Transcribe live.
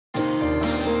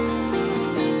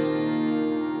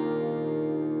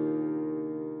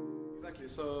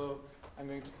so I'm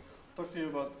going to talk to you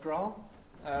about Graal,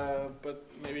 but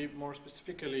maybe more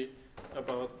specifically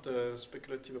about the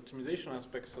speculative optimization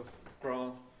aspects of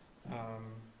Graal,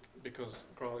 because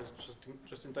Graal is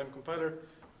just-in-time compiler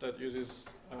that uses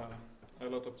a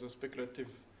lot of the speculative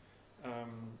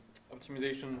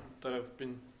optimization that have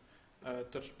been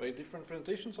touched by different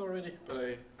presentations already, but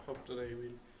I hope that I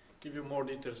will give you more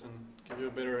details and give you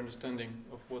a better understanding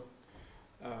of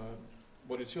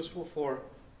what it's useful for,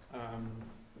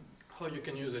 how you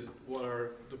can use it, what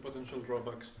are the potential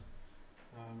drawbacks.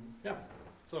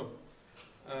 So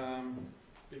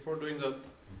before doing that,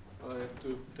 I have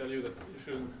to tell you that you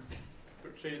shouldn't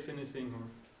purchase anything or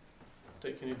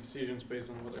take any decisions based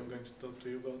on what I'm going to talk to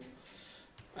you about.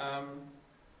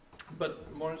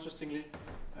 But more interestingly,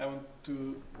 I want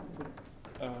to put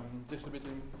this a bit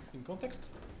in context.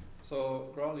 So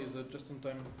Graal is a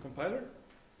just-in-time compiler.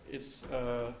 It's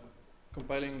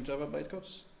compiling Java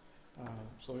bytecodes.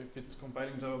 So if it's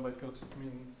compiling Java bytecodes, it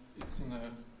means it's in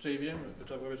a JVM, a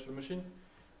Java virtual machine.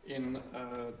 In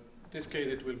this case,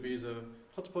 it will be the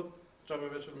hotspot Java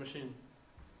virtual machine.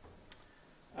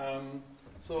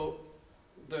 So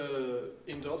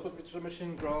in the hotspot virtual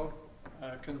machine, Graal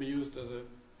can be used as a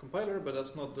compiler, but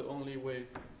that's not the only way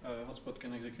hotspot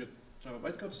can execute Java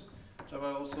bytecodes.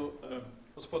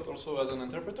 Hotspot also has an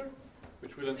interpreter,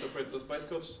 which will interpret those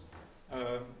bytecodes.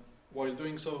 While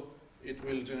doing so, it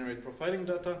will generate profiling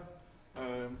data.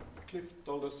 Cliff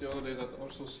told us the other day that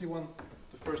also C1,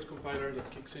 the first compiler that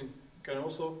kicks in, can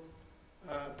also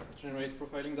generate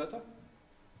profiling data.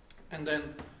 And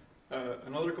then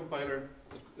another compiler,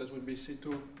 that would be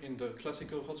C2 in the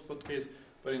classical hotspot case,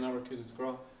 but in our case it's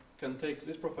Graal, can take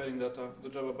this profiling data, the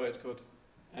Java bytecode,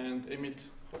 and emit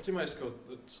optimized code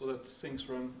so that things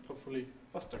run hopefully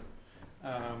faster.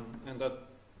 And that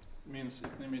means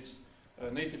it emits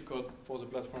native code for the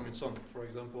platform it's on. For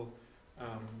example,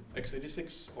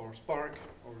 x86 or Spark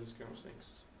or these kind of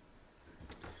things.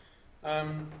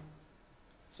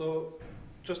 So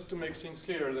just to make things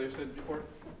clear, as I said before,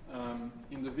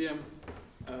 in the VM,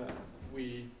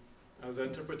 the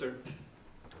interpreter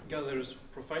gathers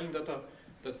profiling data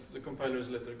that the compiler is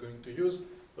later going to use.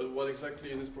 But what exactly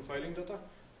is this profiling data?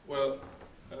 Well,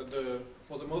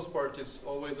 for the most part, it's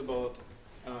always about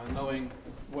knowing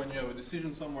when you have a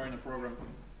decision somewhere in a program,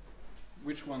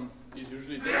 which one is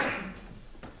usually taken.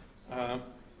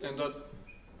 And that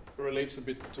relates a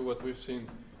bit to what we've seen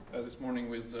this morning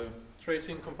with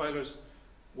tracing compilers,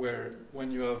 where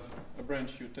when you have a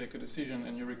branch, you take a decision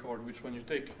and you record which one you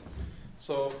take.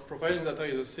 So profiling data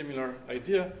is a similar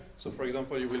idea. So for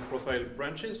example, you will profile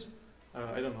branches,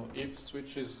 I don't know, if,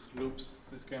 switches, loops,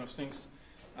 these kind of things.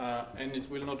 And it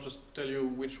will not just tell you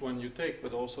which one you take,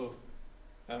 but also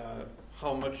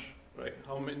how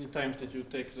many times did you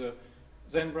take the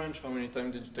then branch, how many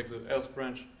times did you take the else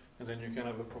branch, and then you can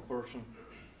have a proportion.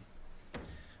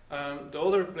 The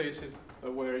other places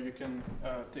where you can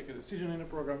take a decision in a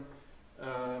program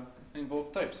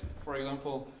involve types. For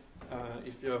example,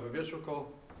 if you have a virtual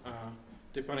call,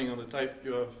 depending on the type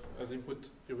you have as input,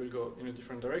 you will go in a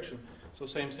different direction. So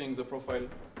same thing, the profile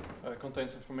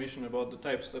contains information about the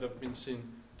types that have been seen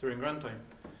during runtime.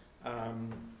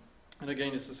 And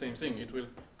again, it's the same thing. It will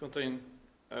contain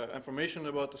information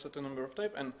about a certain number of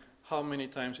types and how many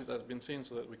times it has been seen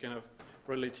so that we can have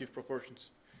relative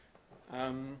proportions.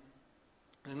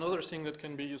 Another thing that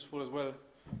can be useful as well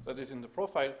that is in the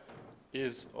profile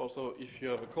is also if you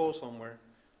have a call somewhere,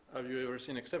 have you ever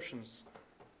seen exceptions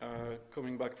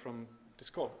coming back from this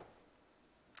call?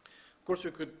 Of course,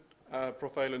 you could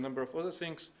profile a number of other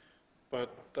things, but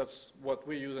that's what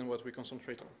we use and what we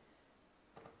concentrate on.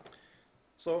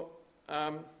 So,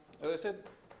 as I said,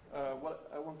 what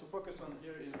I want to focus on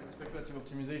here is speculative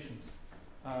optimizations.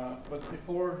 But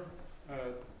before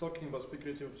talking about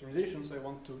speculative optimizations, I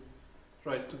want to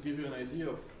try to give you an idea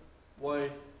of why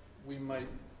we might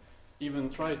even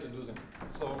try to do them.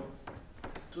 So,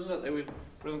 to do that, I will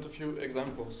present a few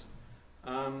examples.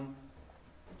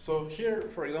 So here,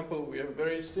 for example, we have a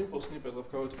very simple snippet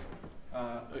of code,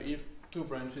 if two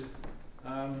branches,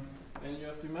 and you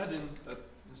have to imagine that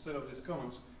instead of these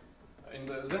comments, in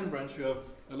the then branch you have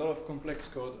a lot of complex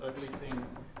code, ugly thing,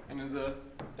 and in the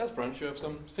else branch you have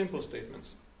some simple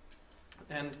statements.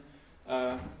 And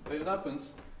when it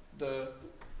happens, the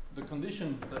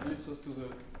condition that leads us to the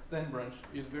then branch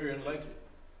is very unlikely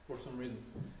for some reason.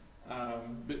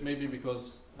 But maybe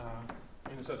because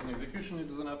in a certain execution it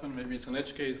doesn't happen, maybe it's an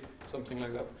edge case, something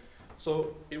like that.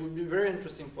 So it would be very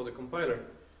interesting for the compiler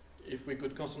if we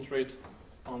could concentrate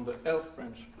on the else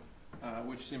branch,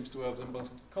 which seems to have the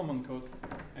most common code,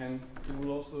 and it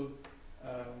will also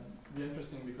be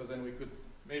interesting because then we could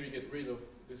maybe get rid of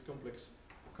this complex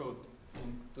code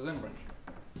in the Zen branch.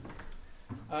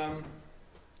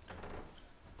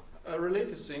 A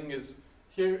related thing is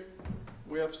here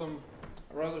we have some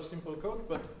rather simple code,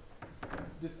 but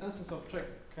this instance of check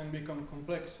can become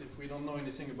complex if we don't know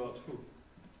anything about foo.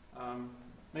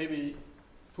 Maybe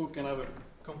foo can have a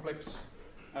complex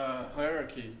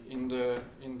hierarchy in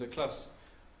the class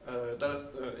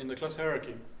in the class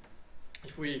hierarchy.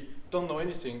 If we don't know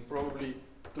anything, probably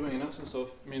doing an instance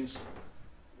of means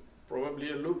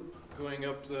probably a loop going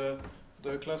up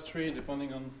the class tree,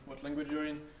 depending on what language you're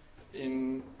in.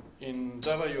 In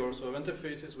Java, you also have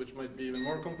interfaces, which might be even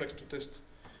more complex to test.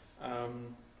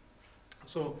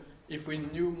 So if we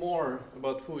knew more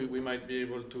about foo, we might be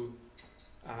able to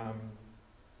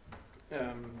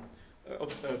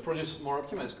produce more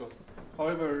optimized code.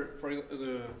 However,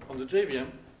 on the JVM,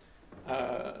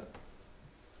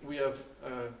 we have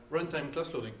runtime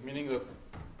class loading, meaning that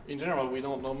in general we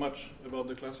don't know much about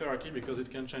the class hierarchy because it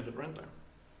can change at runtime.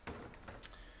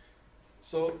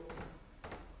 So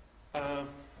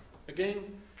again,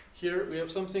 here we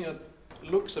have something that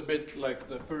looks a bit like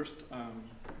the first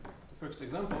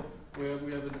example, where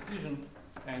we have a decision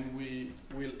and we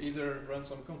will either run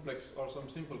some complex or some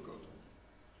simple code.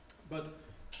 But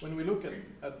when we look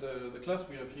at the class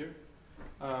we have here,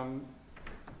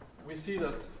 we see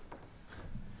that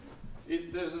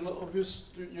there's an obvious,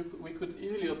 we could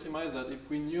easily optimize that if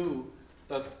we knew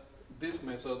that this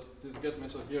method, this get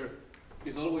method here,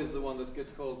 is always the one that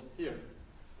gets called here.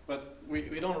 But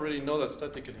we don't really know that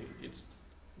statically. It's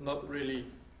not really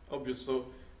obvious. So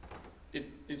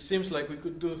it seems like we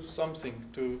could do something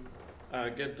to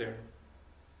get there.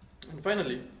 And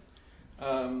finally,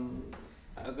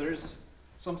 there is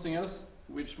something else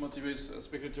which motivates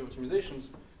speculative optimizations.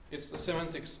 It's the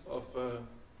semantics of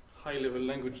high-level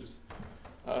languages.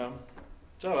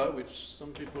 Java, which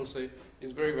some people say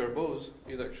is very verbose,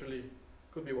 is actually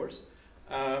could be worse.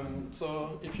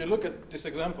 So if you look at this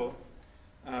example,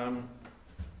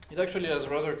 it actually has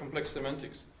rather complex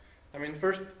semantics. I mean,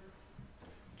 first,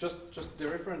 just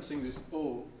dereferencing this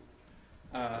O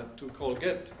to call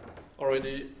get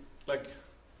already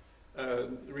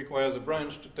requires a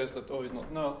branch to test that O is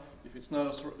not null. If it's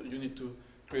null, you need to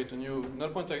create a new null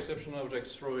pointer exception object,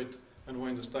 throw it, and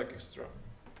wind the stack, etc.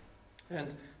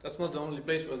 And that's not the only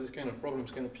place where these kind of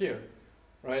problems can appear,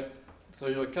 right? So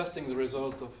you're casting the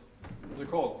result of the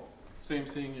call. Same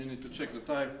thing, you need to check the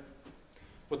type,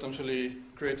 potentially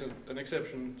create an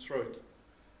exception, throw it.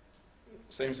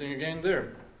 Same thing again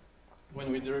there.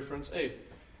 When we dereference A,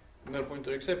 null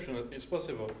pointer exception is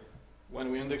possible.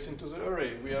 When we index into the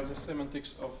array, we have the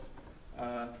semantics of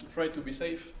to try to be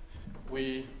safe,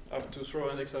 we have to throw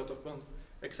index out of bounds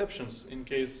exceptions in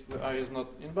case the I is not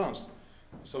in bounds.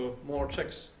 So more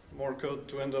checks, more code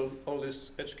to handle all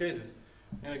these edge cases.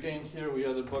 And again, here we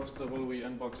add a box double, we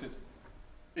unbox it.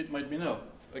 It might be null.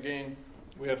 Again,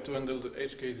 we have to handle the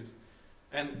edge cases.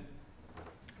 And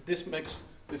this makes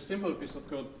this simple piece of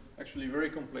code actually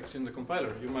very complex in the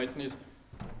compiler. You might need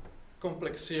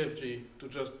complex CFG to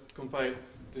just compile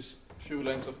this few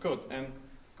lines of code. And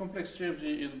complex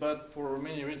CFG is bad for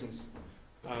many reasons.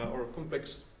 Or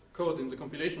complex code in the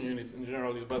compilation unit in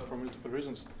general is bad for multiple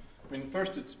reasons. I mean,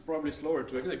 first, it's probably slower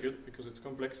to execute because it's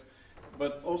complex,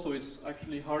 but also it's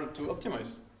actually harder to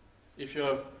optimize. If you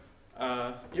have,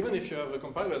 even if you have a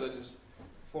compiler that is,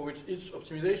 for which each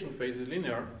optimization phase is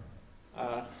linear,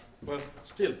 well,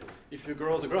 still, if you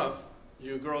grow the graph,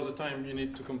 you grow the time you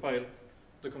need to compile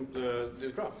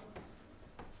this graph.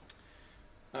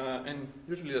 And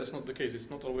usually that's not the case, it's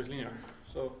not always linear.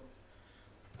 So,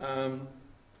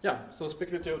 yeah, so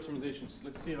speculative optimizations.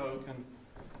 Let's see how we can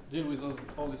deal with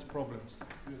all these problems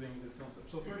using this concept.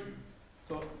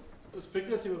 So first,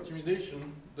 speculative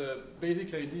optimization, the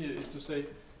basic idea is to say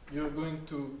you're going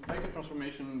to make a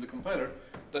transformation in the compiler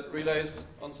that relies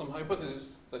on some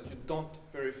hypothesis that you don't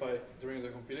verify during the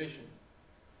compilation,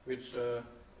 which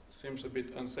seems a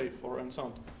bit unsafe or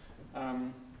unsound.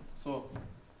 So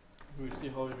we'll see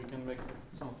how we can make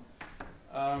it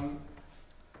sound.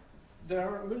 There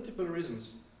are multiple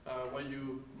reasons why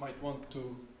you might want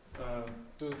to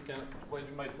do this kind of, why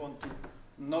you might want to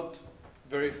not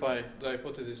verify the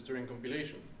hypothesis during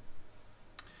compilation.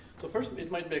 So first,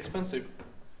 it might be expensive,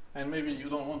 and maybe you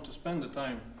don't want to spend the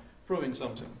time proving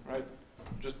something, right?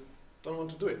 You just don't want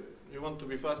to do it. You want to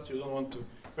be fast, you don't want to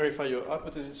verify your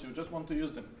hypotheses, you just want to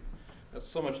use them. That's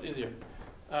so much easier.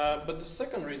 But the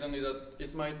second reason is that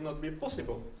it might not be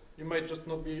possible. You might just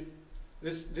not be,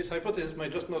 this hypothesis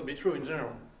might just not be true in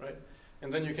general, right?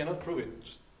 And then you cannot prove it,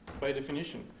 just by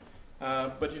definition.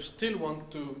 But you still want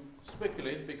to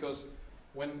speculate because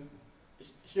when,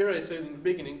 here I said in the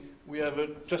beginning, we have a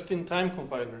just-in-time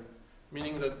compiler.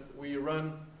 meaning that we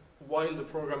run while the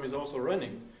program is also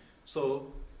running.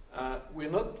 So we're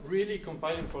not really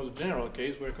compiling for the general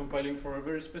case, we're compiling for a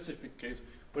very specific case.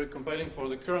 We're compiling for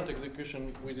the current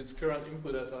execution with its current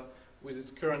input data, with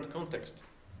its current context.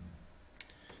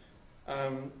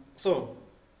 So,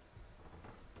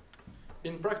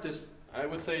 in practice, I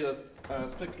would say that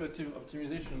speculative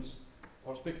optimizations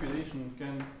or speculation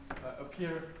can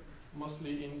appear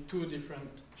mostly in two different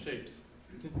shapes,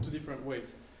 two different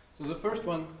ways. So the first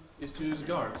one is to use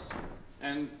guards.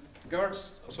 And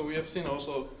guards, so we have seen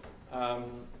also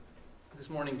this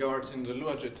morning guards in the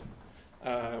Luajit,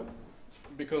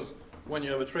 because when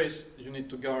you have a trace, you need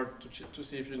to guard to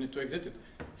see if you need to exit it.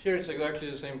 Here it's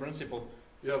exactly the same principle.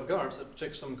 You have guards that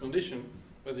check some condition,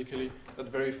 basically, that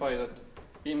verify that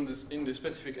in this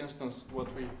specific instance, what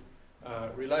we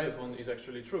rely upon is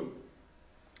actually true.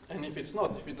 And if it's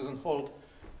not, if it doesn't hold,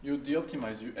 you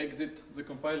de-optimize, you exit the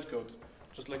compiled code,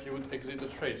 just like you would exit a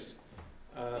trace.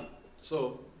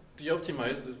 So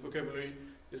de-optimize, this vocabulary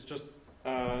is just,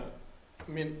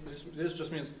 this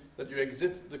just means that you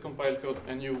exit the compiled code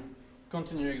and you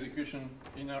continue execution,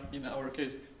 in our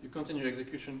case, you continue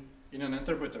execution in an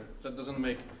interpreter that doesn't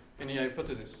make any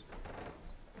hypothesis.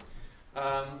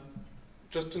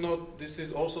 Just to note, this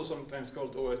is also sometimes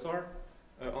called OSR,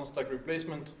 on-stack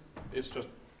replacement. It's just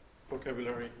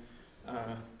vocabulary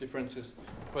differences,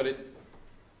 but it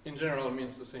in general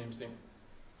means the same thing.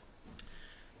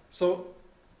 So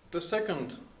the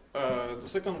second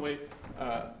way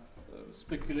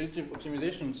speculative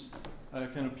optimizations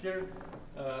can appear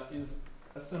is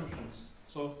assumptions.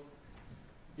 So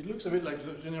it looks a bit like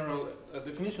the general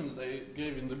definition that I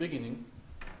gave in the beginning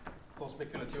for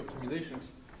speculative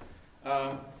optimizations.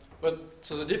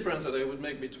 So the difference that I would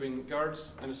make between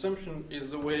guards and assumption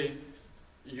is the way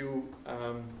you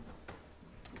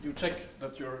check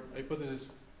that your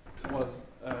hypothesis was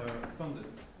funded,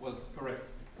 was correct.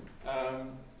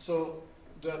 So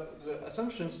the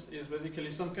assumptions is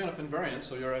basically some kind of invariant,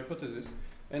 so your hypothesis,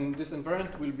 and this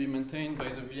invariant will be maintained by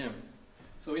the VM.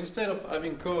 So instead of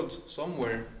having code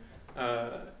somewhere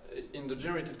in the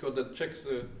generated code that checks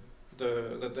that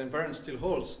the invariant still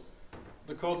holds,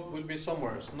 the code will be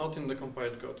somewhere else, not in the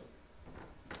compiled code.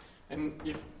 And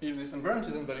if this invariant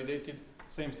is invalidated,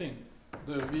 same thing.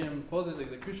 The VM pauses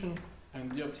execution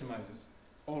and de-optimizes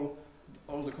all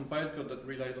the compiled code that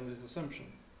relied on this assumption.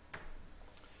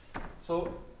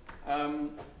 So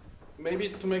maybe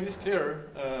to make this clearer,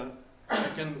 I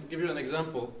can give you an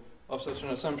example of such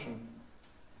an assumption.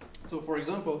 So for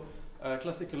example, a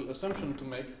classical assumption to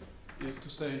make is to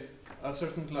say a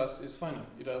certain class is final.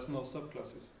 It has no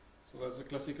subclasses. So that's a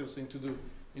classical thing to do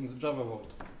in the Java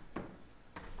world.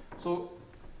 So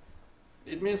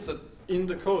it means that in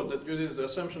the code that uses the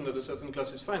assumption that a certain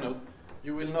class is final,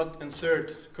 you will not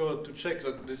insert code to check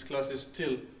that this class is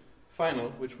still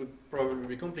final, which would probably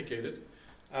be complicated,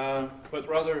 but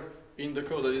rather in the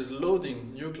code that is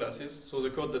loading new classes, so the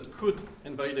code that could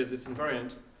invalidate this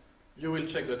invariant, you will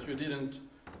check that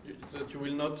you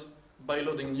will not, by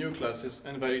loading new classes,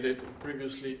 invalidate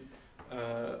previously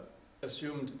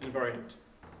assumed invariant.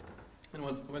 And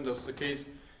when that's the case,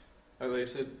 as I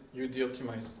said, you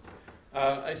de-optimize.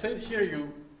 I said here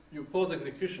you pause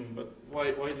execution, but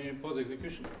why do you pause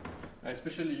execution?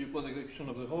 Especially you pause execution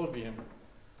of the whole VM.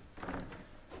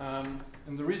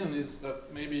 And the reason is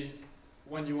that maybe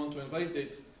when you want to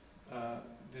invalidate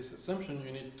this assumption,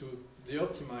 you need to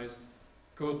de-optimize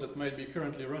code that might be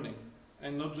currently running,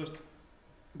 and not just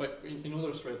in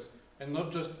other threads, and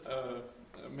not just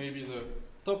maybe the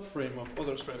top frame of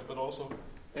other threads, but also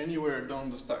anywhere down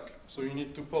the stack. So you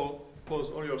need to pause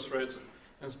all your threads,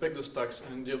 inspect the stacks,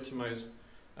 and de-optimize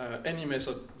any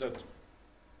method that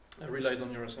relied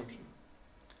on your assumption.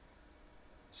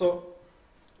 So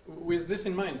with this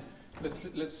in mind,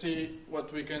 let's see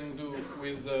what we can do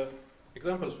with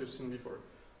examples we've seen before.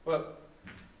 Well,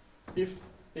 if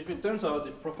it turns out,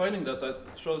 if profiling data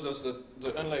shows us that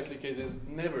the unlikely case is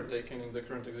never taken in the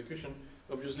current execution,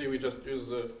 obviously we just use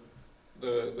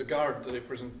the guard that I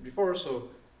presented before. So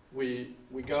we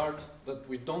guard that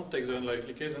we don't take the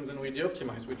unlikely case, and then we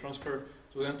de-optimize. We transfer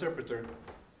to the interpreter,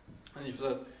 and if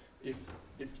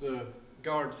the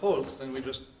guard holds, then we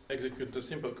just execute the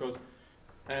simple code,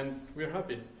 and we're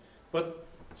happy. But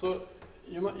so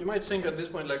you might think at this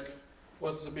point, like,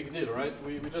 what's the big deal, right?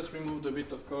 We just removed a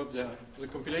bit of code. Yeah, the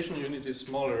compilation unit is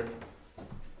smaller.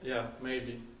 Yeah,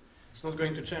 maybe it's not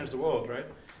going to change the world, right?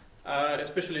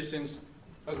 Especially since,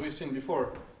 as we've seen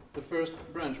before, the first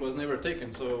branch was never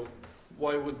taken. So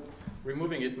why would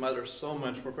removing it matter so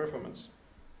much for performance?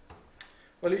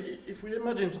 Well, if we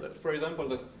imagine that, for example,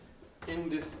 that in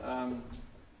this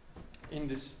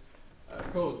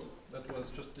code that was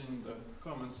just in the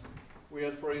comments, we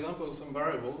had, for example, some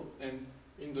variable, and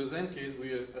in the then case,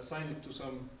 we assigned it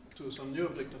to some new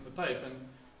object of a type, and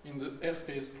in the else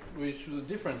case, we choose a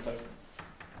different type.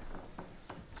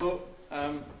 So,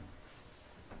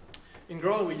 in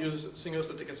Graal, we use single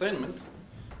static assignment,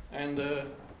 and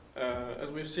as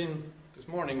we've seen this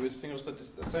morning with single static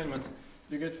assignment,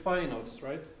 you get phi nodes,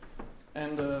 right?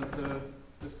 And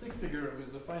the stick figure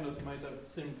with the phi node might have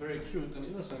seemed very cute and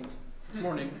innocent this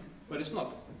morning, but it's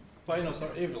not. Phi nodes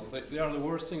are evil. They are the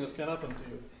worst thing that can happen to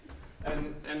you.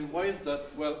 And why is that?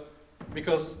 Well,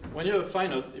 because when you have a phi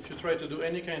node, if you try to do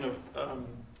any kind of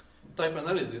type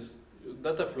analysis,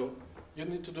 data flow, you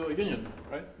need to do a union,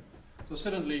 right? So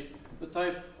suddenly, the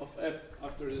type of f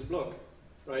after this block,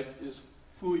 right, is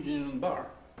foo union bar.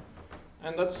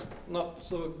 And that's not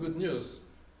so good news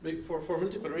for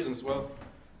multiple reasons. Well,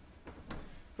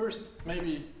 first,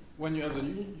 maybe when you have the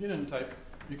union type,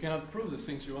 you cannot prove the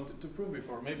things you wanted to prove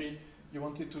before. Maybe you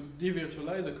wanted to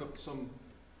devirtualize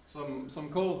some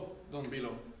code down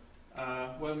below.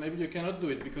 Well, maybe you cannot do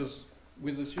it because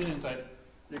with this union type,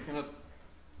 you cannot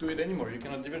do it anymore. You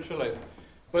cannot devirtualize.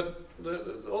 But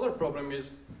the other problem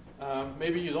is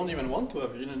maybe you don't even want to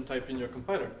have union type in your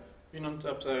compiler. Union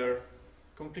types are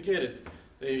complicated.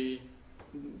 They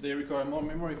require more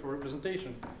memory for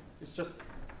representation. It's just,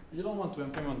 you don't want to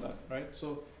implement that, right?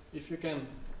 So if you can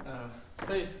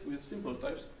stay with simple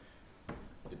types,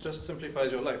 it just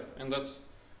simplifies your life. And that's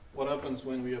what happens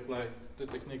when we apply the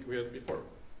technique we had before.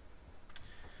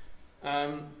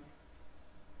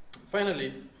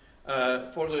 Finally,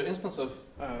 for the instance of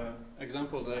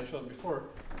example that I showed before,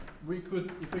 we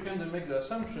could, if we can then make the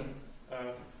assumption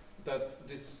that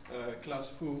this class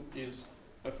foo is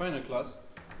a final class,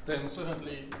 then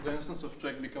suddenly the instance of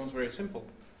check becomes very simple.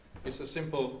 It's a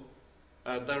simple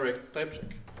direct type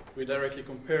check. We directly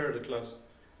compare the class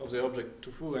of the object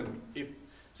to foo, and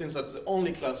since that's the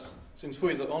only class, since foo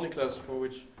is the only class for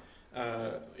which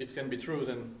it can be true,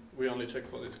 then we only check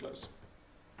for this class.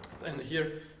 And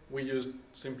here we use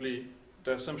simply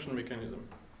the assumption mechanism.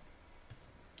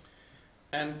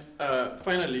 And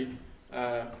finally,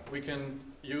 we can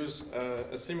use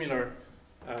a similar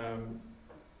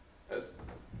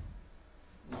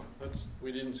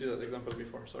we didn't see that example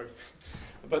before, sorry.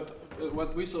 But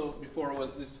what we saw before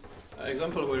was this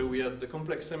example where we had the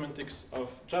complex semantics of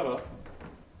Java,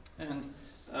 and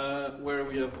where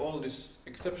we have all these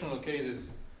exceptional cases.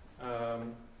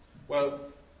 Well,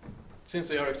 since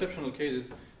they are exceptional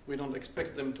cases, we don't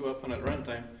expect them to happen at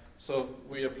runtime, so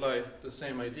we apply the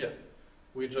same idea.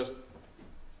 We just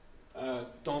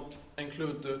don't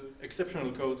include the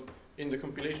exceptional code in the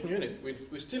compilation unit.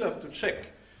 We still have to check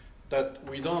that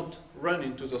we don't run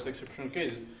into those exceptional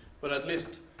cases, but at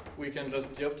least we can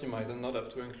just de-optimize and not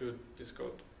have to include this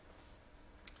code.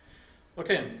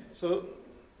 Okay, so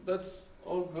that's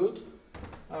all good.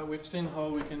 We've seen how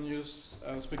we can use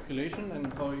speculation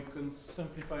and how you can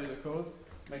simplify the code,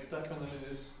 make type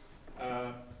analysis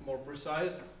more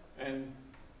precise, and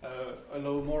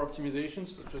allow more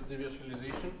optimizations, such as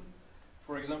devirtualization,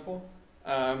 for example.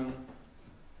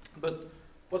 But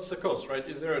what's the cost, right?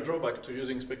 Is there a drawback to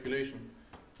using speculation?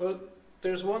 Well,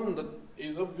 there's one that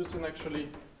is obvious and actually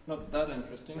not that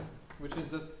interesting, which is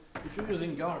that if you're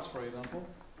using guards, for example,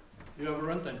 you have a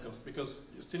runtime cost because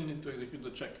you still need to execute the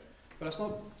check. But that's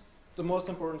not the most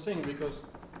important thing, because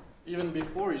even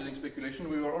before using speculation,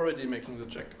 we were already making the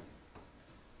check.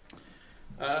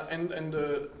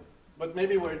 But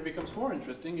maybe where it becomes more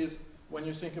interesting is when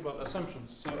you think about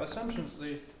assumptions. So assumptions,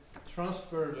 they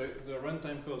transfer the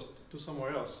runtime cost to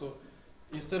somewhere else. So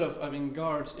instead of having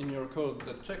guards in your code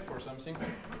that check for something,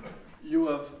 you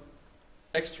have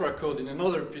extra code in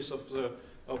another piece of the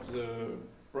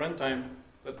runtime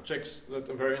that checks that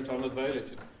the variants are not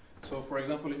violated. So for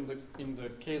example, in the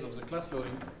case of the class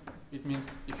loading, it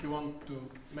means if you want to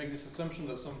make this assumption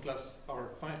that some classes are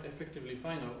effectively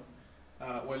final,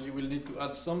 well, you will need to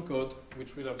add some code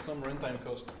which will have some runtime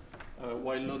cost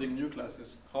while loading new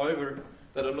classes. However,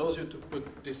 that allows you to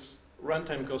put this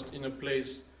runtime cost in a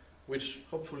place which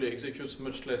hopefully executes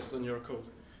much less than your code.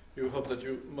 You hope that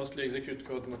you mostly execute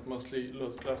code, not mostly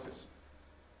load classes.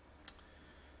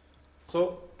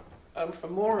 So a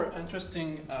more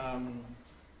interesting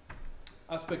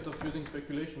aspect of using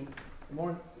speculation,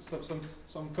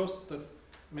 some cost that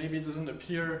maybe doesn't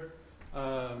appear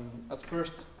at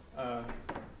first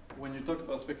when you talk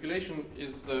about speculation,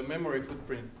 is the memory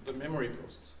footprint, the memory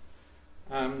costs.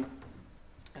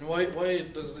 And why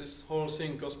does this whole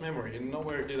thing cost memory? And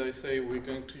nowhere did I say we're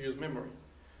going to use memory.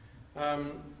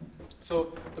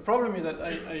 So the problem is that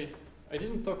I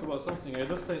didn't talk about something. I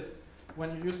just said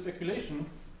when you use speculation,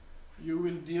 you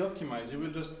will de-optimize. You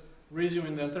will just resume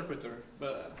in the interpreter.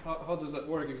 But how does that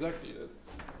work exactly?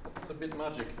 It's a bit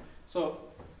magic. So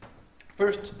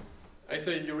first, I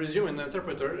say you resume in the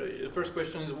interpreter. The first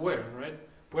question is where, right?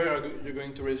 Where are you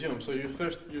going to resume? So you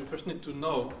first need to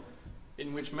know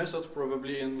in which method,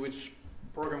 probably in which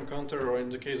program counter, or in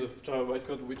the case of Java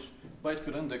bytecode, which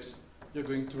bytecode index you're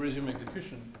going to resume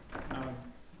execution.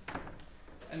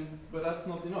 But that's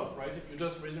not enough, right? If you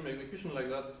just resume execution like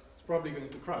that, it's probably going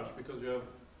to crash because you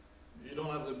don't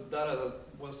have the data that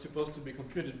was supposed to be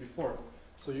computed before.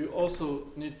 So you also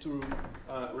need to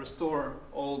restore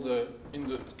all in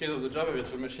the case of the Java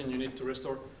virtual machine, you need to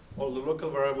restore all the local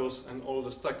variables and all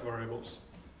the stack variables.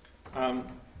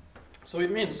 So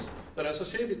it means that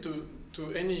associated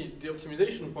to any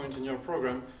de-optimization point in your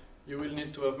program, you will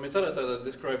need to have metadata that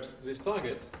describes this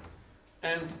target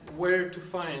and where to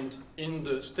find in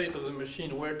the state of the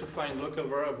machine, where to find local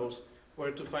variables,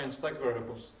 where to find stack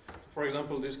variables. For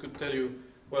example, this could tell you,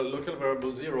 well, local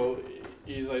variable 0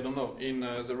 is, I don't know,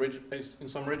 in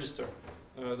some register.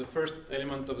 The first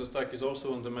element of the stack is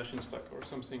also on the machine stack or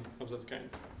something of that kind.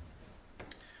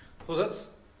 So that's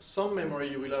some memory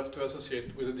you will have to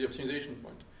associate with the optimization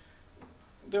point.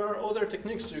 There are other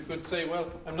techniques. You could say,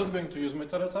 well, I'm not going to use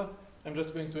metadata. I'm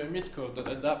just going to emit code that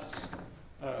adapts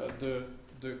the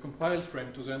compiled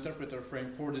frame to the interpreter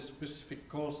frame for this specific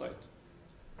call site.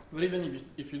 But even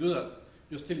if you do that,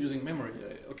 you're still using memory.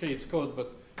 Okay, it's code,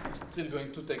 but it's still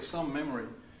going to take some memory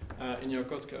in your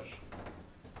code cache.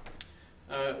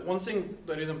 One thing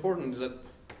that is important is that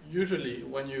usually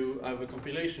when you have a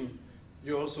compilation,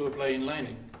 you also apply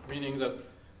inlining, meaning that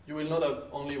you will not have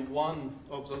only one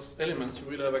of those elements, you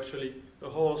will have actually a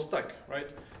whole stack, right?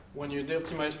 When you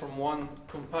de-optimize from one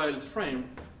compiled frame,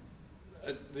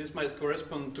 this might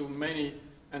correspond to many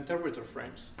interpreter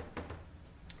frames.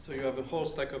 So you have a whole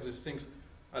stack of these things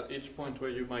at each point where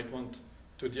you might want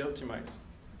to de-optimize.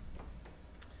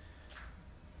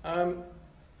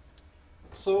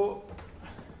 So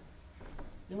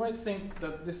you might think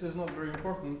that this is not very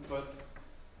important, but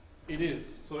it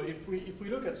is. So if we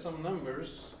look at some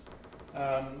numbers,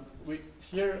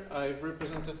 here I've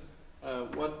represented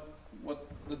what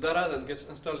the data that gets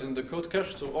installed in the code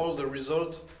cache, so all the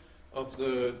result of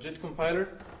the JIT compiler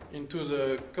into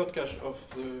the code cache of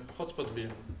the hotspot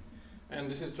VM. And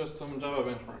this is just some Java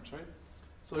benchmarks, right?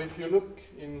 So if you look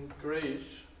in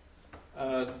grayish,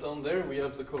 down there we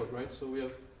have the code, right? So we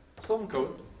have some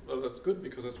code. Well, that's good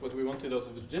because that's what we wanted out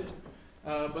of the JIT.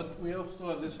 But we also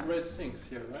have these red things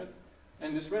here, right?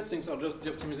 And these red things are just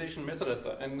the optimization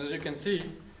metadata. And as you can see,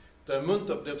 the amount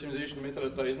of the optimization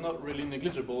metadata is not really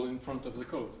negligible in front of the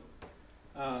code.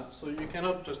 So you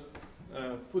cannot just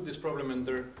put this problem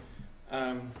under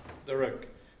the rug.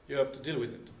 You have to deal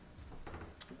with it.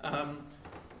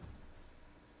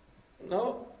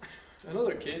 Now,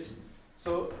 another case.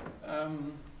 So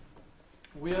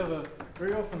we have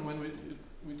very often when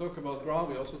we talk about Graal,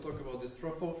 we also talk about this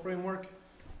truffle framework.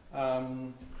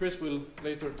 Chris will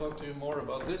later talk to you more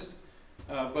about this.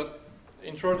 But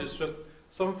in short, it's just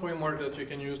some framework that you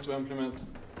can use to implement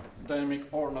dynamic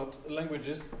or not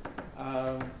languages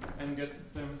and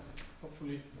get them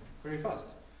hopefully very fast.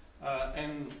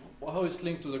 And how it's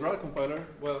linked to the Graal compiler?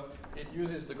 Well, it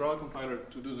uses the Graal compiler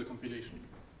to do the compilation.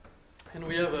 And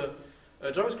we have a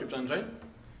JavaScript engine.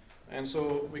 And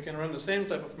so we can run the same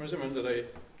type of measurement that I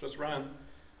just ran,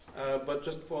 but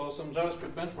just for some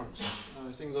JavaScript benchmarks.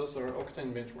 I think those are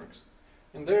Octane benchmarks.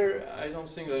 And there, I don't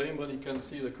think that anybody can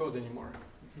see the code anymore.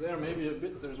 There, maybe a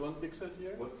bit. There's 1 pixel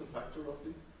here. What's the factor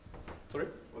roughly? Sorry?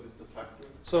 What is the factor?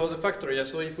 So the factor, yeah.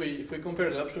 So if we compare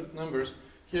the absolute numbers,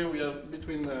 here we have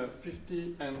between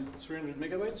 50 and 300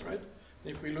 megabytes, right?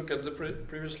 If we look at the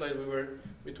previous slide, we were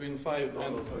between 5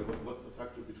 and... No, sorry. What's the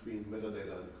factor between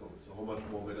metadata and code? So how much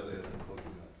more metadata than code do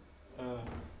you have?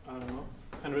 I don't know.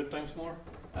 100 times more?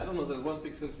 I don't know. There's 1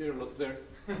 pixel here, not there.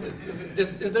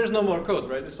 There's no more code,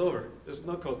 right? It's over. There's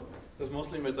no code. There's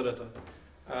mostly metadata.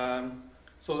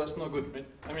 So that's no good.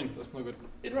 I mean, that's no good.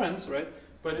 It runs, right?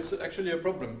 But it's actually a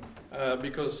problem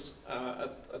because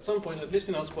at some point, at least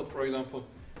in Hotspot, for example,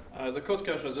 the code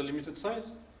cache has a limited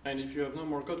size, and if you have no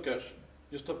more code cache,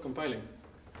 you stop compiling.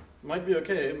 Might be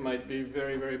okay, might be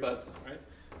very, very bad,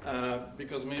 right?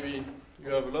 Because maybe you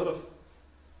have a lot of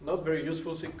not very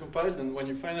useful things compiled, and when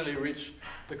you finally reach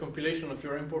the compilation of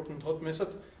your important hot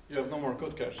method, you have no more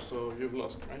code cache, so you've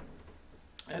lost, right?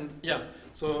 And yeah,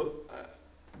 so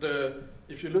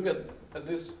if you look at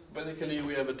this, basically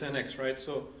we have a 10x, right?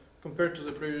 So compared to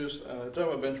the previous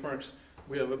Java benchmarks,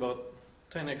 we have about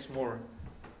 10x more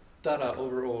data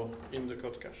overall in the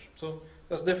code cache. So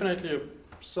that's definitely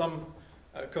some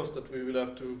cost that we will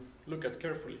have to look at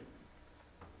carefully.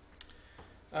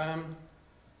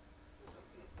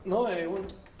 now I want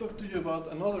to talk to you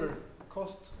about another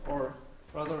cost, or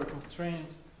rather a constraint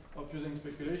of using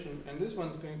speculation, and this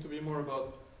one's going to be more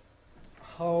about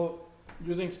how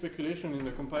using speculation in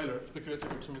the compiler, speculative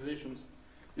optimizations,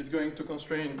 is going to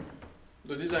constrain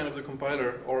the design of the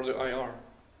compiler or the IR.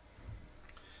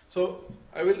 So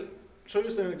I will show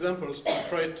you some examples to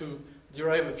try to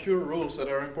derive a few rules that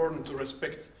are important to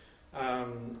respect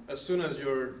as soon as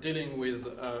you're dealing with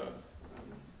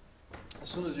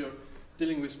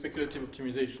speculative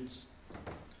optimizations.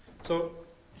 So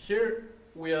here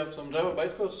we have some Java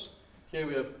bytecodes. Here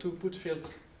we have two put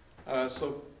fields.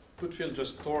 So put field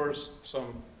just stores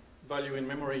some value in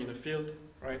memory in a field,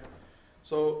 right?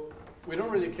 So we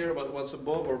don't really care about what's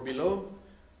above or below.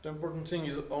 The important thing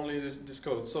is only this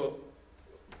code. So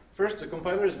first, the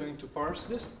compiler is going to parse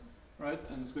this, right?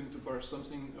 And it's going to parse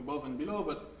something above and below,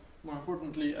 but more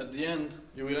importantly, at the end,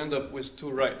 you will end up with two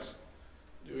writes.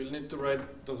 You will need to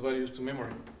write those values to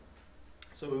memory.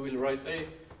 So we will write A,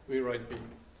 we write B.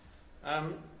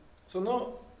 So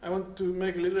now I want to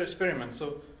make a little experiment.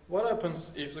 So what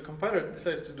happens if the compiler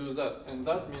decides to do that? And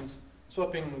that means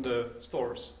swapping the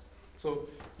stores. So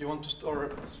you want to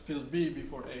store field B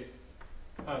before A.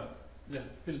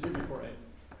 Field B before A.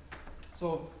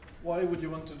 So why would you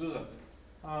want to do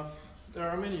that? There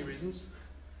are many reasons.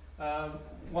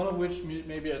 One of which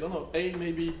maybe, I don't know, A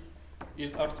maybe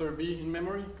is after B in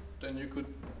memory. Then you could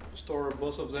store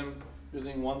both of them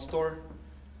using one store.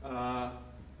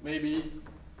 Maybe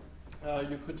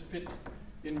you could fit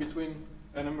in between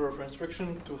a number of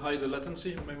instructions to hide the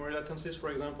latency, memory latencies, for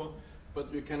example,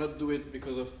 but you cannot do it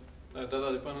because of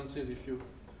data dependencies if you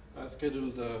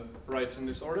schedule the writes in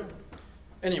this order.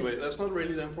 Anyway, that's not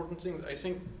really the important thing. I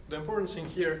think the important thing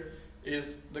here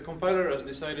is the compiler has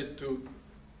decided to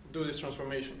do this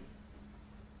transformation.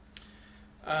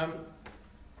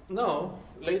 Now,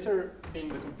 later in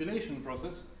the compilation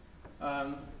process,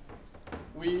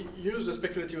 we use the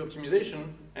speculative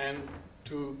optimization, and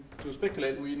to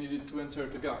speculate, we needed to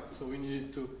insert a gap. So we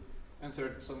needed to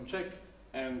insert some check,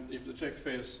 and if the check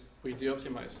fails, we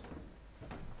de-optimize.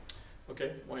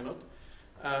 Okay, why not?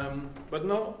 But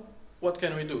now, what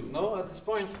can we do? Now, at this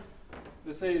point,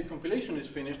 let's say compilation is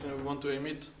finished and we want to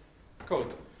emit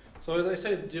code. So as I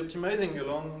said, de-optimizing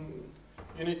along,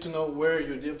 you need to know where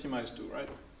you de-optimize to, right?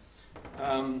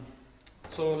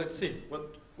 So let's see,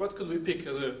 what could we pick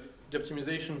as a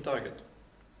de-optimization target?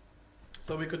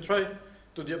 So we could try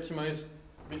to de-optimize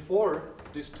before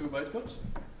these two bytecodes,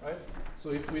 right? So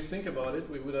if we think about it,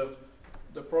 we would have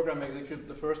the program execute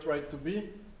the first write to B,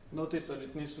 notice that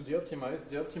it needs to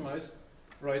de-optimize,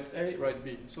 write A, write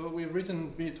B. So we've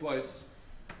written B twice,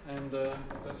 and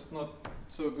that's not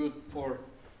so good for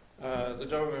the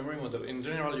Java memory model. In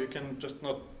general, you can just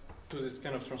not do this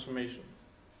kind of transformation.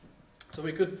 So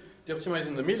we could de-optimize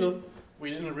in the middle.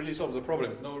 We didn't really solve the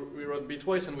problem. No, we wrote B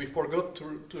twice and we forgot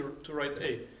to write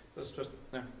A. That's just,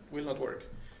 will not work.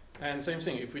 And same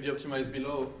thing, if we de-optimize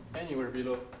below, anywhere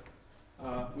below,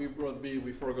 we wrote B,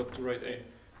 we forgot to write A.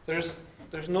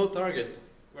 There's no target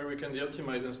where we can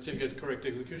de-optimize and still get correct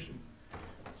execution.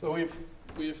 So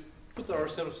we've put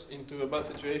ourselves into a bad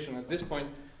situation. At this point,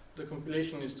 the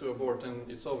compilation is to abort and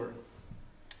it's over.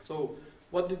 So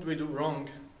what did we do wrong,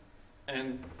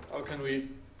 and how can we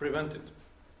prevent it?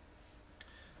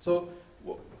 So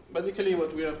basically,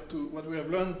 what we have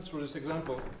learned through this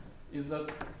example is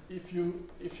that if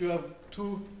you have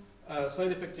two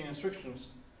side-effecting instructions,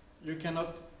 you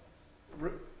cannot,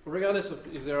 regardless of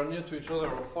if they are near to each other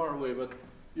or far away, but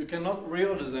you cannot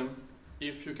reorder them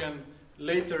if you can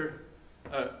later,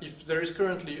 if there is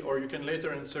currently, or you can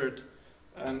later insert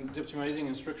an de-optimizing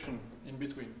instruction in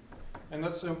between. And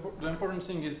that's the important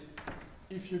thing is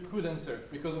if you could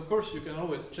insert, because of course you can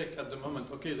always check at the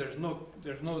moment, okay, there's no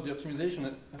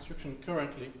de-optimization instruction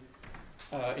currently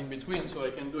in between, so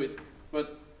I can do it.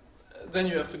 But then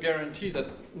you have to guarantee that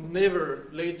never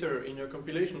later in your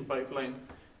compilation pipeline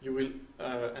you will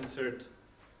insert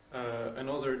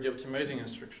another de-optimizing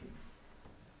instruction.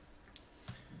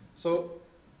 So,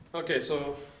 okay,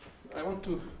 so I want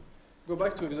to go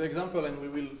back to the example, and we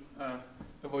will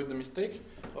avoid the mistake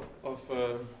of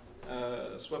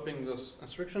swapping those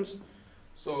instructions.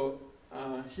 So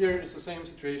here it's the same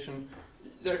situation.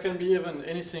 There can be even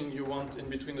anything you want in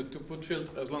between the two put fields,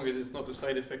 as long as it's not a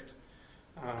side effect.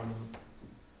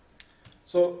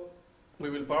 So we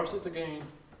will parse it again.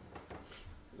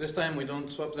 This time we don't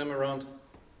swap them around,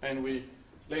 and we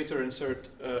later insert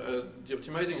a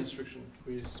de-optimizing instruction.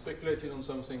 We speculated on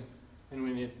something, and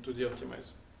we need to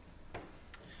de-optimize.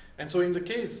 And so in the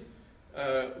case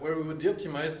where we would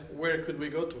de-optimize, where could we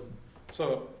go to?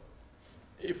 So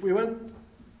if we went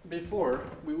before,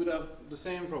 we would have the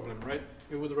same problem, right?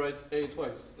 We would write A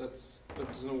twice. That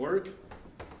doesn't work.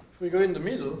 If we go in the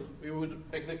middle, we would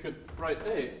execute write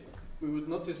A. We would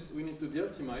notice we need to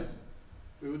de-optimize.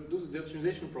 We would do the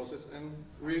de-optimization process and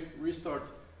restart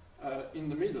in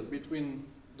the middle between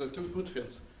the two put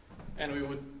fields. And we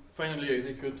would finally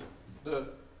execute the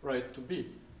write to B.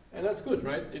 And that's good,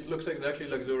 right? It looks exactly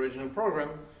like the original program.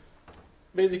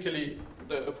 Basically,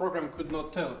 a program could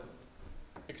not tell,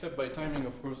 except by timing,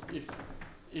 of course,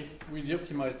 if we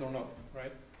de-optimized or not,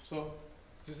 right? So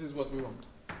this is what we want.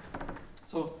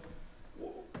 So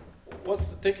what's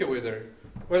the takeaway there?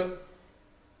 Well,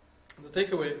 the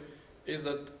takeaway is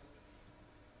that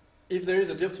if there is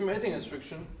a de-optimizing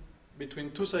instruction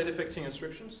between two side-effecting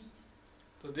instructions,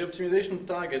 the de-optimization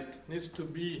target needs to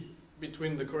be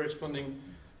between the corresponding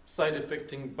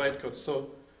side-effecting bytecodes. So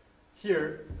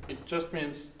here, it just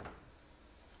means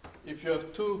if you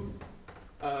have two,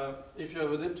 if you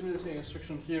have a de-optimizing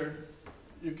instruction here,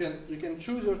 you can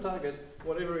choose your target,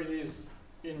 whatever it is,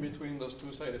 in between those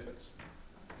two side effects.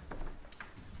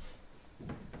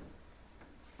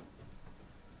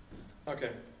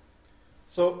 Okay,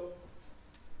 so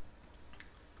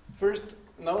first,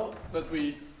 now that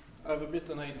we have a bit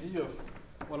an idea of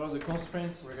what are the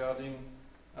constraints regarding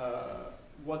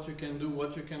what you can do,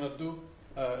 what you cannot do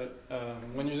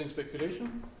when using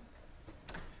speculation,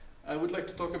 I would like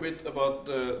to talk a bit about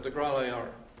the Graal IR.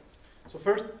 So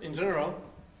first, in general,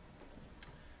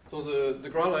 so the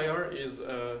Graal IR is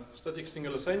a static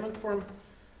single assignment form.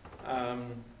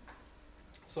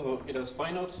 So it has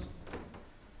 5 nodes.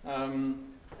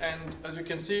 And as you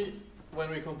can see, when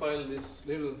we compile this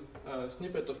little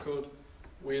snippet of code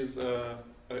with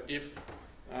if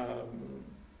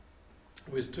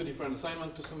with 2 different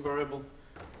assignments to some variable,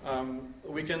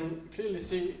 we can clearly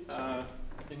see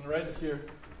in red here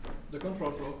the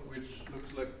control flow, which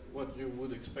looks like what you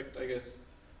would expect, I guess,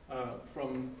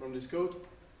 from this code.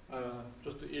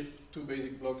 Just the if 2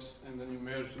 basic blocks, and then you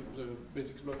merge the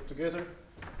basic block together.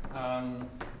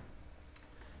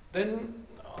 Then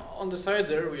on the side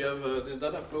there, we have this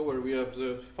data flow where we have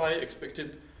the phi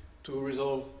expected to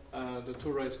resolve the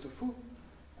 2 writes to foo.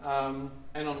 And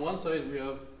on one side, we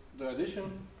have the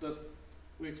addition that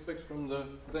we expect from the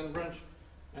then branch.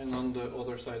 And on the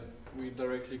other side, we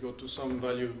directly go to some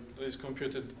value that is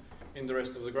computed in the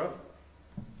rest of the graph.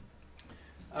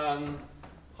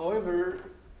 However,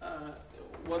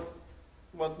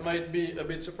 what might be a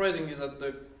bit surprising is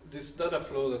that this data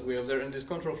flow that we have there and this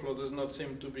control flow does not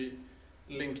seem to be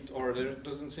linked, or there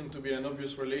doesn't seem to be an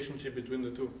obvious relationship between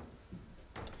the two.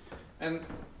 And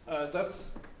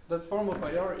that form of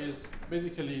IR is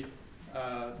basically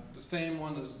the same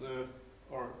one as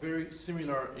or very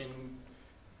similar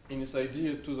in its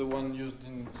idea to the one used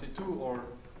in C2, or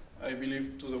I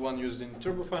believe to the one used in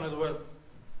turbofan as well,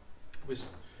 with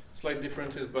slight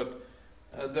differences. But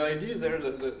the idea there,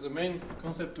 the main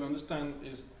concept to understand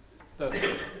is that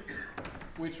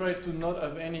we try to not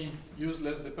have any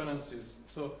useless dependencies.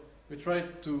 So we try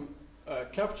to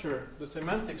capture the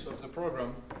semantics of the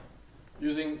program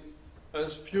using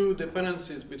as few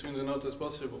dependencies between the nodes as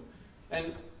possible.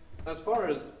 And as far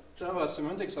as Java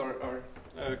semantics are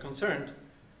concerned,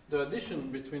 the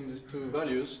addition between these two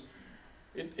values,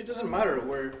 it doesn't matter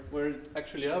where it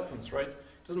actually happens, right?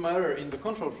 It doesn't matter in the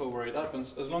control flow where it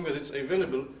happens, as long as it's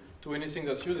available to anything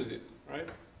that uses it, right?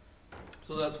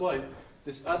 So that's why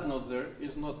this add node there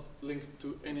is not linked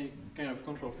to any kind of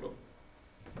control flow.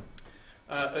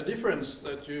 A difference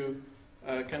that you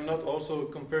cannot also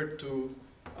compare to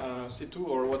C2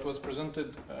 or what was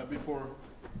presented before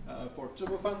for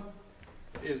turbofan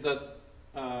is that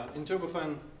in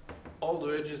turbofan all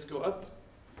the edges go up,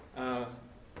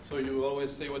 so you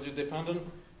always say what you depend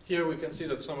on. Here we can see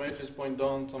that some edges point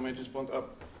down, some edges point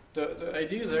up. The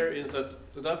idea there is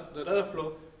that the data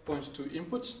flow points to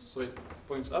inputs, so it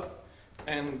points up,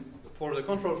 and for the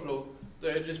control flow,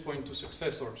 the edges point to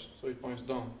successors, so it points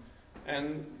down.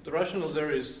 And the rationale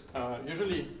there is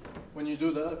usually when you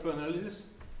do data flow analysis,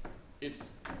 it's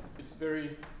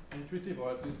very intuitive,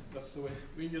 or at least that's the way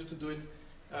we used to do it,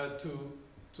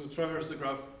 to traverse the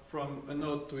graph from a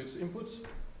node to its inputs.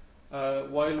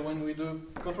 While when we do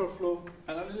control flow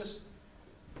analysis,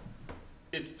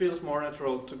 it feels more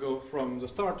natural to go from the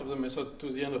start of the method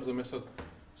to the end of the method.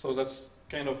 So that's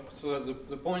kind of, so that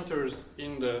the pointers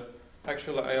in the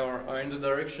actual IR are in the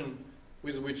direction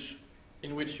in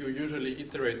which you usually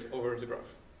iterate over the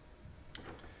graph.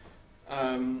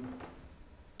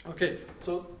 Okay,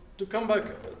 so to come back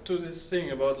to this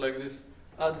thing about like this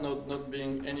add node not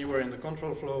being anywhere in the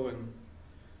control flow, and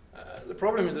the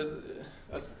problem is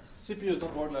that CPUs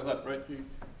don't work like that, right? You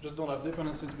just don't have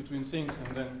dependencies between things,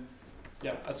 and then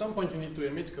yeah, at some point you need to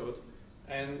emit code,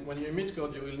 and when you emit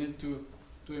code, you will need to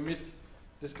emit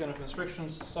this kind of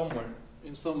instructions somewhere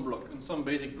in some block, in some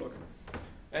basic block,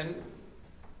 and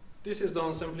this is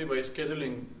done simply by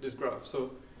scheduling this graph.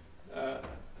 So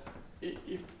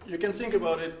if you can think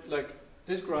about it like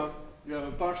this graph, you have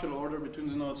a partial order between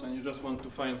the nodes, and you just want to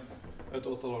find a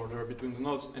total order between the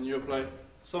nodes, and you apply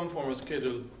some form of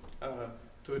schedule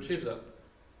to achieve that.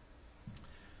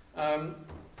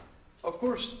 Of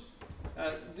course,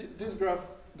 this graph,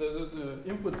 the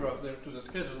input graph there to the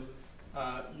schedule,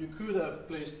 you could have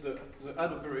placed the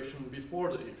add operation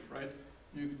before the if, right?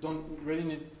 You don't really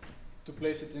need to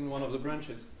place it in one of the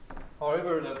branches.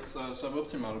 However, that's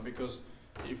suboptimal, because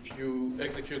if you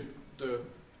execute the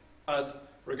add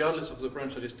regardless of the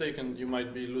branch that is taken, you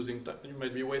might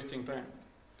be wasting time.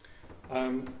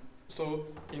 So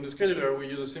in the scheduler, we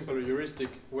use a simple heuristic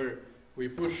where we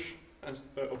push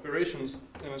operations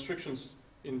and instructions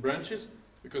in branches,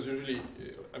 because usually,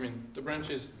 the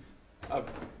branches have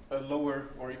a lower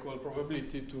or equal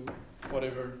probability to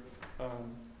whatever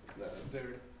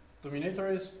their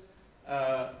dominator is,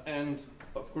 and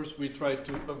of course we try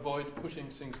to avoid pushing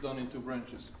things down into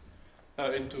branches,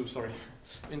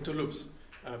 into loops,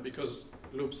 because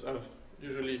loops have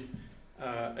usually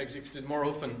executed more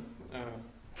often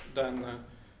than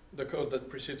the code that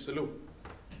precedes the loop.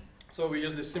 So we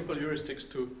use these simple heuristics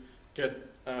to get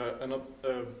a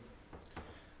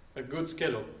good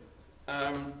schedule.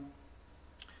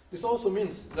 This also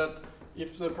means that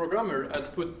if the programmer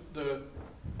had put the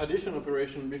addition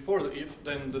operation before the if,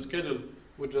 then the schedule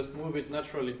would just move it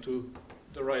naturally to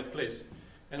the right place.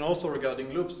 And also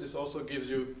regarding loops, this also gives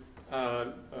you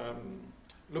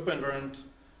loop invariant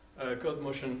code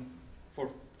motion for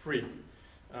free,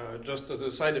 just as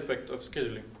a side effect of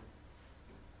scheduling.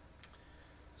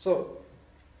 So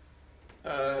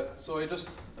I just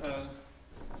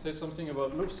said something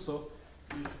about loops. So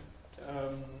if,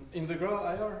 in the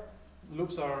Graal IR,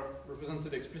 loops are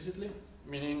represented explicitly,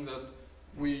 meaning that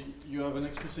you have an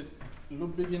explicit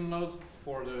loop begin node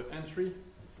for the entry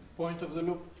point of the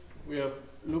loop. We have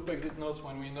loop exit nodes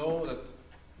when we know that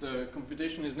the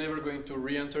computation is never going to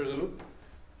re-enter the loop,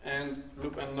 and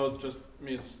loop end node just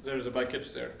means there's a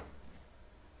backage there.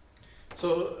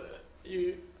 So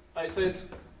I said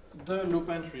the loop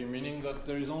entry, meaning that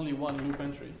there is only one loop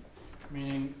entry,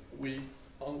 meaning we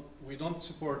don't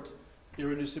support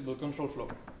irreducible control flow.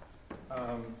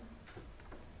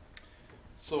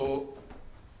 So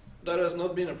that has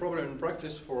not been a problem in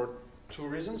practice for two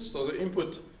reasons. So the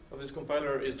input of this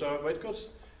compiler is Java bytecodes,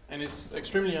 and it's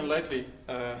extremely unlikely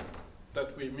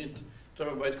that we meet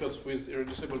Java bytecodes with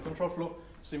irreducible control flow,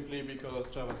 simply because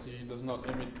Java C does not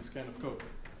emit this kind of code.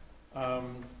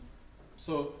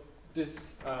 So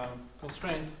this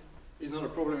constraint is not a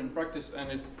problem in practice, and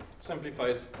it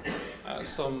simplifies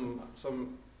some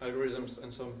algorithms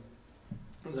and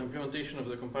the implementation of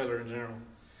the compiler in general.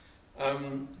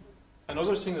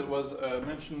 Another thing that was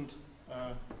mentioned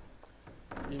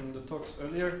in the talks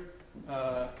earlier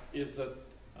is that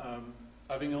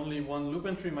having only one loop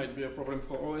entry might be a problem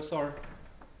for OSR,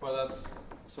 but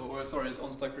so OSR is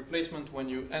on-stack replacement. When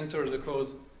you enter the code,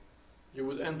 you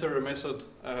would enter a method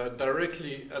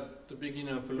directly at the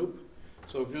beginning of a loop.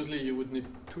 So obviously you would need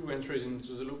two entries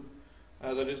into the loop.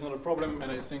 That is not a problem,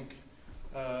 and I think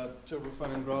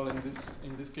Turbofan and Graal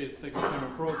in this case take the same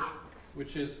approach,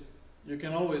 which is you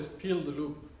can always peel the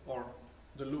loop or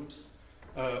the loops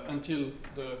until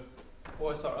the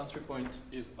OSR entry point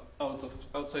is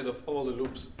outside of all the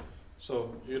loops,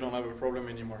 so you don't have a problem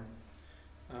anymore.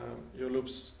 Your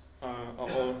loops are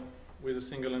all with a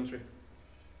single entry.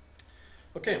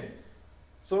 Okay,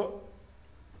 so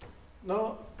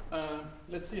now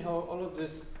let's see how all of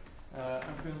this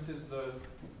influences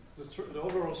the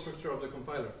overall structure of the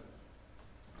compiler.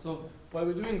 So what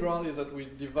we do in Graal is that we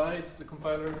divide the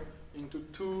compiler into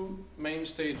two main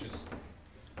stages.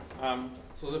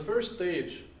 So the first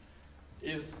stage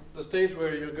is the stage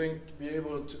where you're going to be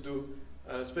able to do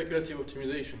speculative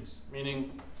optimizations,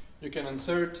 meaning you can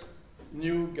insert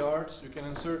new guards, you can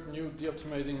insert new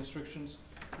de-optimizing instructions,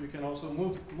 you can also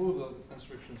move those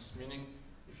instructions, meaning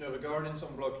if you have a guard in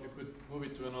some block, you could move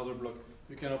it to another block.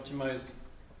 You can optimize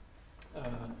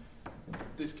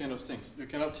these kind of things. You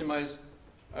can optimize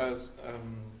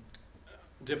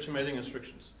de-optimizing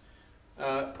instructions.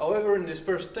 However, in this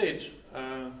first stage,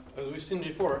 as we've seen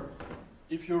before,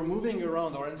 if you're moving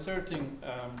around or inserting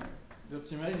the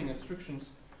optimizing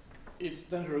instructions, it's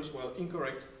dangerous, well,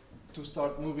 incorrect, to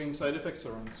start moving side effects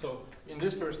around. So in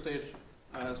this first stage,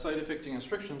 side effecting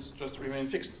instructions just remain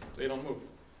fixed. They don't move.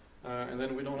 And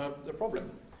then we don't have the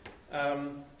problem.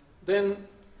 Then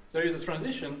there is a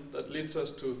transition that leads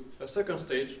us to a second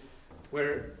stage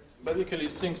where basically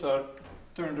things are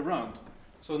turned around.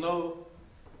 So now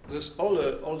all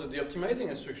the de-optimizing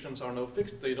instructions are now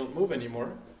fixed, they don't move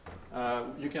anymore.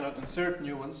 You cannot insert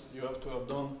new ones, you have to have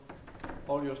done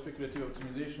all your speculative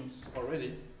optimizations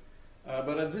already.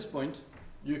 But at this point,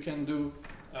 you can do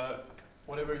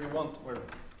whatever you want, where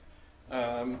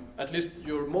at least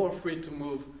you're more free to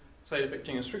move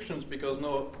side-effecting instructions, because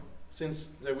now, since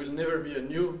there will never be a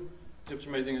new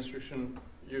de-optimizing instruction,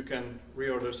 you can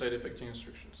reorder side-effecting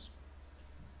instructions.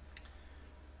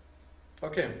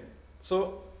 Okay,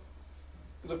 so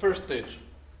the first stage.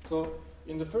 So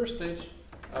in the first stage,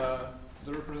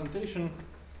 the representation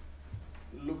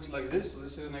looks like this. So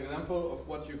this is an example of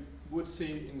what you would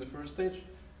see in the first stage.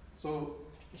 So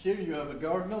here you have a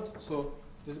guard node. So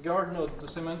this guard node, the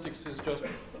semantics is just,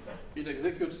 it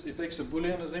executes, it takes a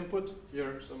boolean as input,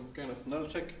 here some kind of null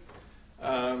check.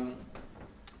 And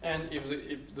if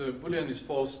the boolean is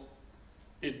false,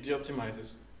 it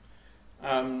de-optimizes.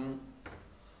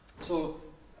 So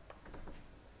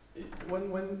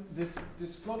when this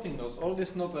floating nodes, all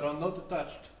these nodes that are not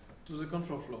attached to the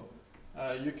control flow,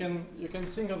 you can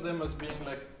think of them as being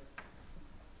like,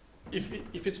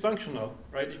 if it's functional,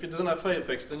 right? If it doesn't have side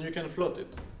effects, then you can float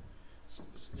it. So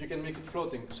you can make it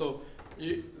floating. So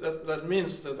that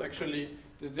means that actually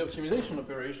this de-optimization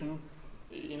operation,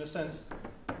 in a sense,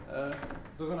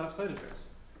 doesn't have side effects.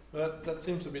 But that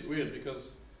seems a bit weird,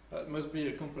 because that must be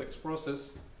a complex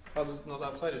process. How does it not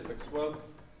have side effects? Well,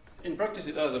 in practice,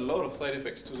 it has a lot of side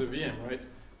effects to the VM, right?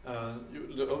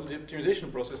 The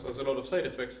optimization process has a lot of side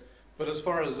effects, but as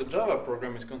far as the Java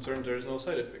program is concerned, there is no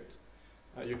side effect.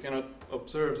 You cannot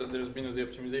observe that there's been a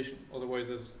de-optimization, otherwise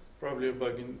there's probably a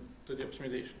bug in the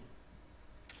de-optimization.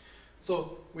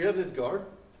 So we have this guard,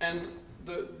 and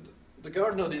the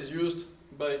guard node is used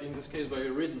by, in this case, by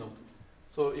a read node.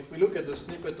 So if we look at the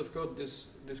snippet of code this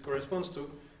corresponds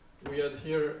to, we had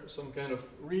here some kind of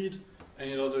read, and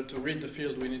in order to read the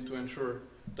field, we need to ensure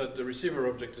that the receiver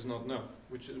object is not null,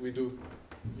 which we do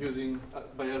using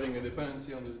by having a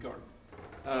dependency on this guard.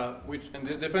 And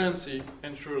this dependency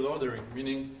ensures ordering,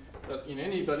 meaning that in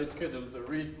any valid schedule, the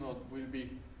read node will be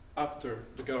after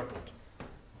the guard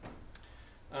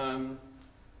node.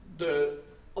 The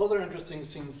other interesting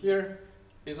thing here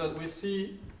is that we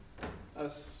see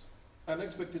as an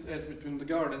unexpected edge between the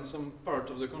guard and some part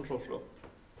of the control flow.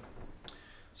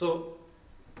 So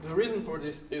the reason for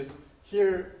this is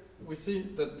here we see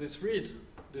that this read,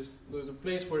 the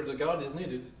place where the guard is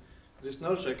needed, this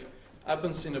null check,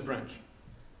 happens in a branch,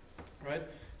 right?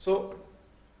 So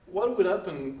what would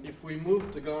happen if we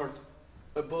moved the guard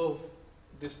above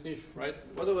this if, right?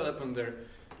 What would happen there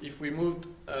if we moved,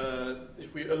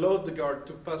 if we allowed the guard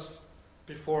to pass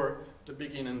before the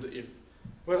begin and the if?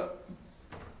 Well,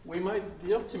 we might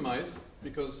de-optimize,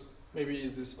 because maybe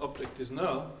this object is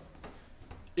null,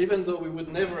 even though we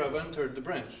would never have entered the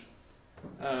branch.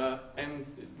 And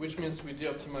which means we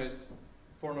de-optimized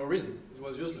for no reason. It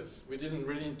was useless. We didn't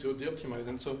really need to de-optimize,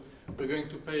 and so we're going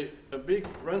to pay a big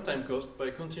runtime cost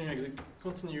by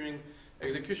continuing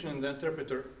execution in the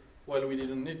interpreter while we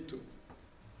didn't need to.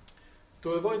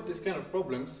 To avoid this kind of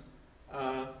problems,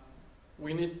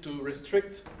 we need to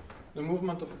restrict the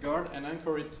movement of a guard and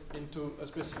anchor it into a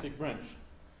specific branch,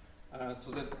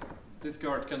 so that this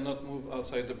guard cannot move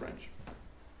outside the branch.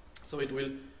 So it will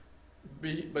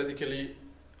be basically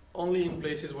only in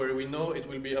places where we know it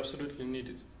will be absolutely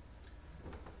needed.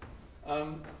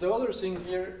 The other thing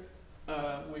here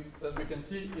that we can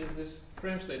see is this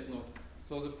frame state node.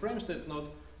 So the frame state node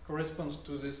corresponds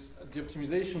to this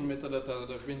de-optimization metadata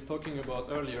that I've been talking about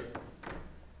earlier.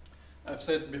 I've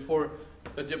said before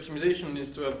that de-optimization is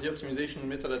to have de-optimization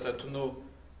metadata to know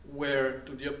where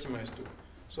to de-optimize to.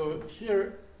 So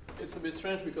here it's a bit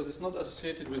strange because it's not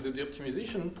associated with the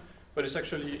de-optimization, but it's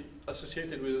actually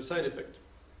associated with a side effect.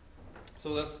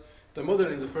 So that's the model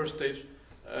in the first stage.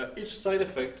 Each side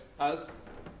effect has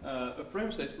a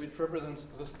frame set which represents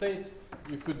the state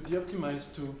you could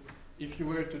de-optimize to if you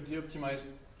were to de-optimize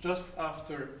just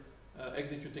after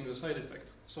executing the side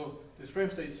effect. So this frame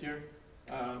state here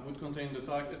would contain the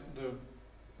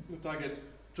target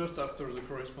just after the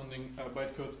corresponding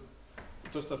bytecode,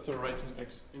 just after writing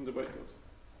X in the bytecode.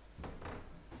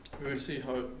 We will see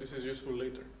how this is useful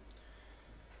later.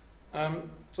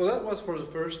 So that was for the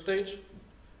first stage,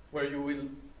 where you will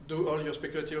do all your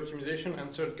speculative optimization,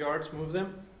 insert guards, move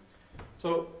them.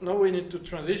 So now we need to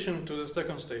transition to the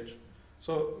second stage.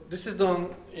 So this is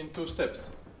done in 2 steps.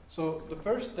 So the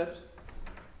first step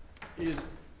is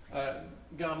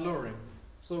guard lowering.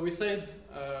 So we said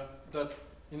that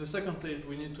in the second stage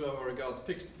we need to have our guard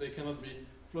fixed. They cannot be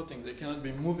floating, they cannot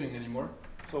be moving anymore.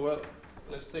 So well,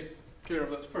 let's take care of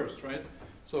that first, right?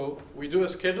 So we do a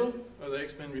schedule, as I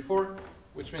explained before,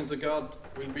 which means the guard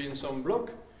will be in some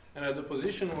block, and at the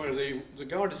position where the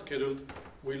guard is scheduled,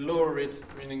 we lower it,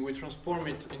 meaning we transform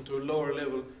it into lower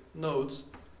level nodes.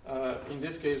 In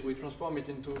this case, we transform it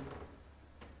into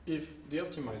if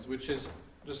de-optimized, which is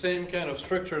the same kind of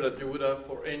structure that you would have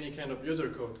for any kind of user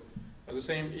code, the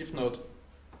same if node.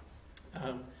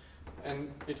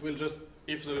 And it will just,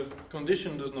 if the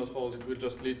condition does not hold, it will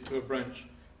just lead to a branch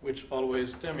which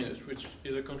always terminates, which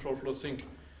is a control flow sink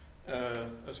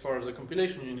as far as the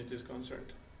compilation unit is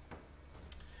concerned.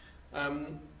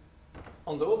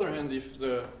 On the other hand, if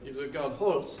the guard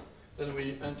holds, then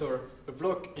we enter a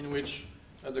block in which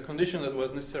the condition that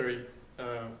was necessary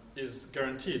is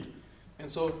guaranteed.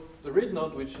 And so the read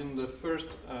node, which in the first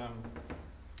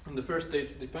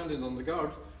stage depended on the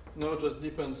guard, now just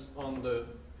depends on the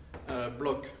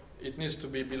block. It needs to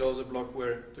be below the block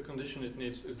where the condition it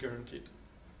needs is guaranteed.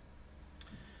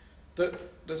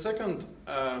 The second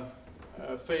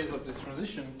phase of this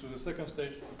transition to the second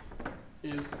stage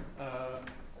is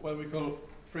what we call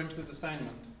frame state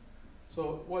assignment.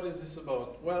 So what is this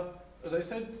about? Well, as I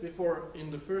said before, in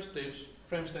the first stage,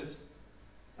 frame states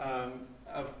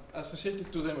have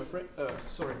associated to them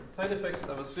side effects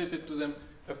have associated to them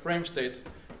a frame state,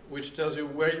 which tells you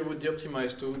where you would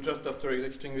de-optimize to just after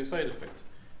executing the side effect.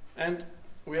 And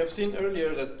we have seen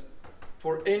earlier that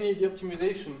for any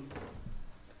de-optimization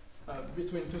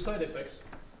between two side effects,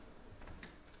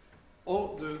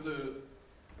 all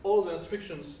the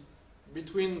instructions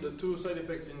between the two side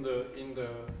effects in the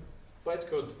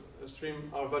bytecode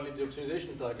stream are valid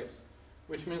de-optimization targets,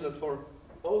 which means that for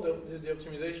all this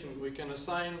de-optimization, we can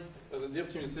assign as a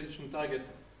de-optimization target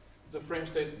the frame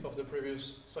state of the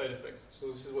previous side effect.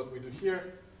 So this is what we do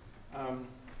here.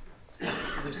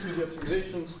 These two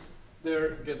de-optimizations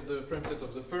there get the frame state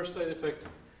of the first side effect,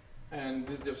 and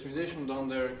this de-optimization down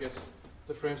there gets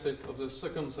the frame state of the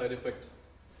second side effect.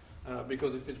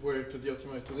 Because if it were to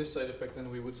de-optimize to this side effect,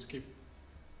 then we would skip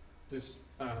this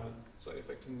side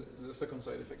effect in the second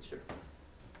side effect here.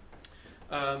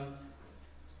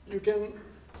 You can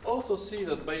also see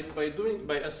that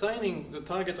by assigning the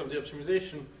target of the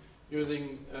optimization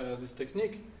using this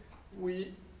technique,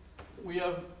 we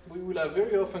will have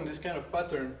very often this kind of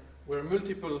pattern where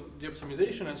multiple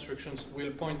de-optimization instructions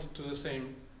will point to the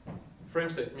same frame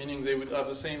state, meaning they would have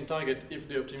the same target if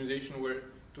the optimization were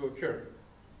to occur.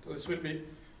 So this will be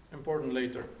important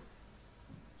later.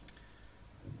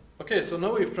 Okay, so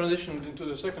now we've transitioned into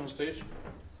the second stage.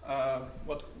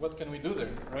 What can we do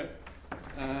there, right?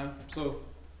 So,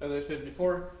 as I said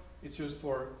before, it's used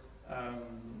for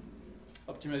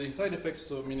optimizing side effects,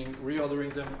 so meaning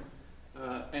reordering them.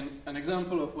 And an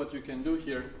example of what you can do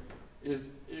here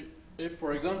is if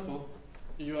for example,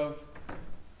 you have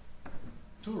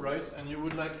two writes and you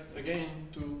would like, again,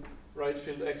 to write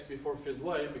field X before field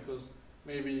Y because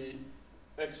maybe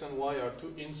X and Y are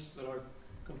two ints that are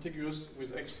contiguous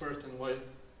with X first and Y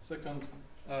second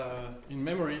in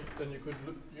memory, then you could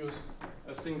use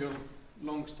a single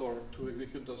long store to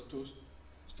execute those two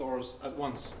stores at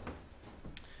once.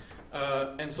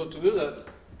 And so to do that,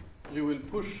 you will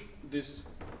push this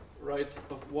write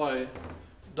of Y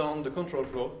down the control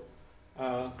flow.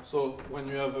 So when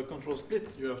you have a control split,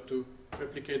 you have to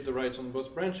replicate the writes on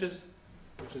both branches,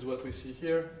 which is what we see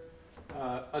here.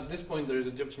 At this point, there is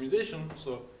a de-optimization,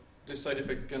 so this side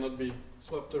effect cannot be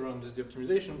swapped around this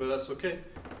de-optimization, but that's okay.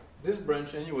 This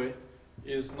branch, anyway,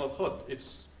 is not hot.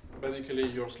 It's basically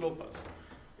your slow pass.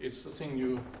 It's the thing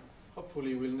you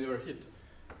hopefully will never hit.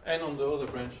 And on the other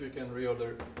branch, you can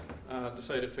reorder the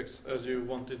side effects as you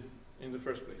wanted in the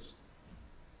first place.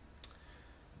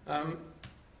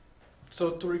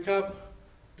 So to recap,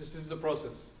 this is the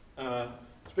process.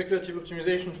 Speculative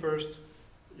optimization first.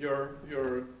 Your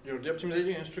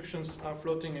de-optimization instructions are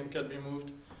floating and can be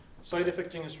moved. Side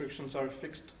effecting instructions are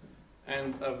fixed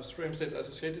and have a frame state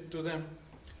associated to them.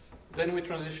 Then we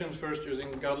transition first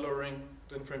using guard lowering,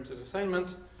 then frame state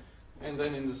assignment. And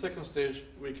then in the second stage,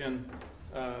 we can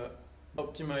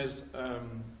optimize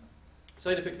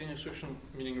side effecting instruction,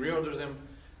 meaning reorder them,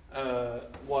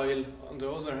 while on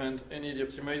the other hand, any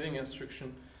de-optimizing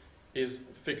instruction is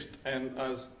fixed and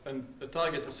has a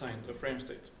target assigned, a frame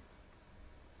state.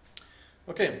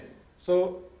 Okay,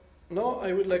 so now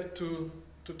I would like to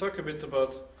talk a bit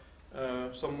about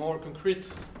some more concrete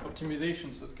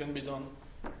optimizations that can be done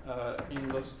in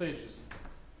those stages.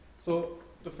 So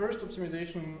the first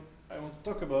optimization I want to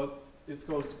talk about is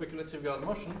called speculative guard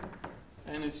motion,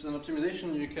 and it's an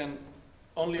optimization you can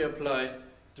only apply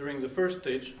during the first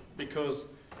stage because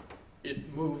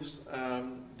it moves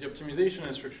the optimization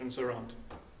instructions around.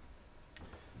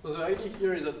 So the idea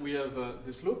here is that we have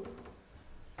this loop,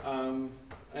 and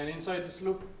inside this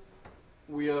loop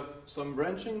we have some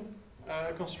branching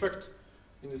construct,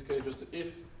 in this case just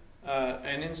if,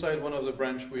 and inside one of the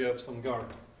branch we have some guard.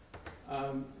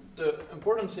 The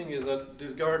important thing is that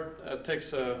this guard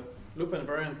takes a loop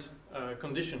invariant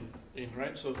condition in,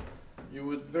 right? So you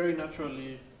would very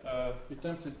naturally be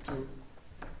tempted to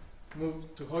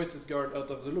hoist this guard out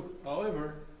of the loop.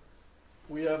 However,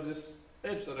 we have this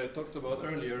edge that I talked about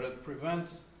earlier that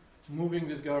prevents moving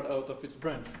this guard out of its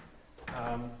branch.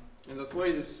 And that's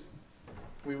why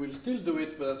we will still do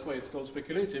it, but that's why it's called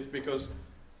speculative, because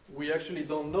we actually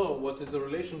don't know what is the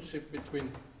relationship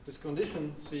between this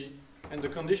condition C and the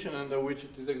condition under which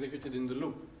it is executed in the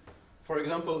loop. For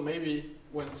example, maybe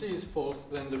when C is false,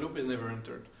 then the loop is never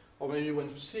entered. Or maybe when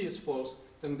C is false,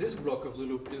 then this block of the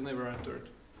loop is never entered.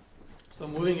 So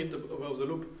moving it above the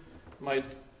loop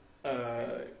might,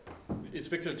 it's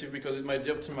speculative because it might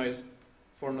de-optimize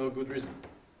for no good reason.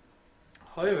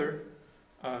 However,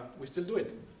 we still do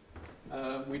it.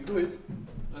 We do it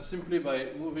simply by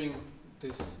moving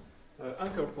this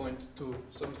anchor point to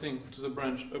something, to the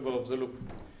branch above the loop.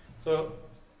 So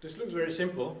this looks very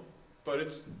simple, but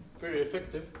it's very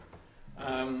effective.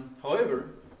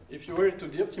 However, if you were to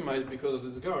de-optimize because of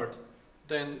this guard,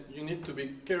 then you need to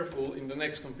be careful in the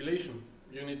next compilation.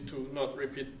 You need to not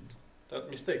repeat that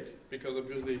mistake, because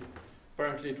obviously,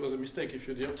 apparently it was a mistake if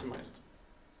you de-optimized.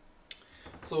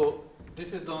 So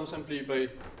this is done simply by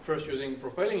first using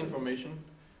profiling information,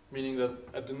 meaning that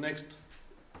at the next,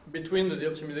 between the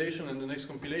de-optimization and the next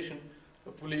compilation,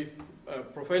 hopefully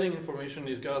profiling information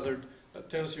is gathered that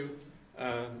tells you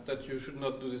that you should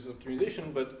not do this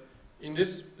optimization, but in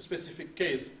this specific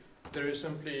case, there is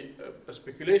simply a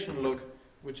speculation log,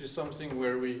 which is something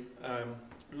where we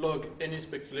log any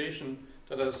speculation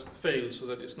that has failed so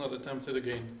that it's not attempted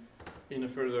again in a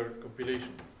further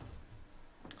compilation.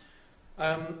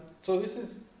 So this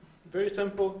is very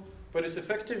simple, but it's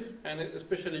effective, and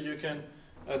especially you can,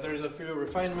 there is a few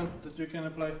refinement that you can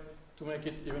apply to make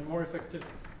it even more effective.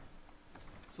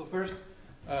 So first,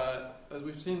 as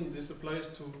we've seen, this applies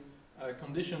to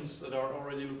conditions that are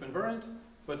already loop invariant,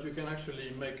 but you can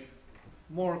actually make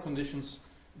more conditions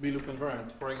be loop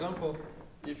invariant. For example,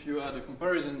 if you add a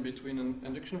comparison between an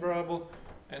induction variable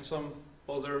and some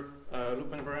other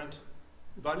loop invariant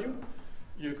value,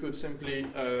 you could simply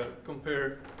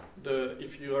compare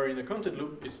if you are in a counted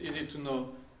loop, it's easy to know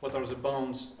what are the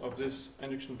bounds of this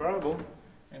induction variable,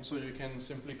 and so you can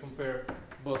simply compare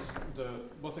both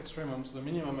extremums, the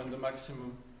minimum and the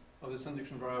maximum of this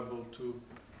induction variable to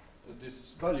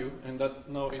this value, and that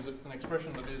now is an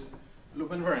expression that is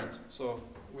loop invariant. So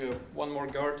we have one more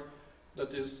guard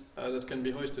that can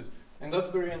be hoisted, and that's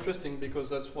very interesting because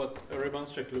that's what a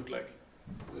rebounds check looked like.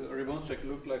 A rebounds check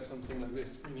looked like something like this,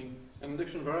 meaning an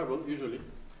induction variable usually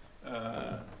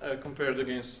compared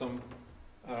against some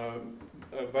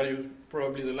value,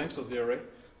 probably the length of the array.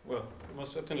 Well,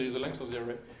 most certainly the length of the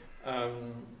array,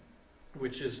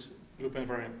 which is loop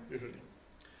invariant usually.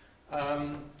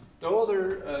 The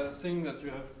other thing that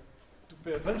you have to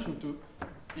pay attention to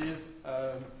is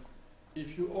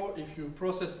if you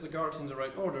process the guards in the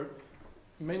right order,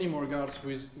 many more guards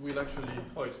will actually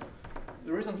hoist.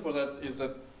 The reason for that is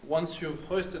that once you've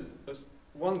hoisted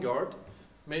one guard,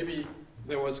 maybe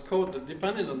there was code that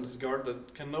depended on this guard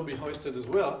that can now be hoisted as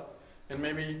well, and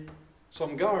maybe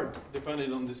some guard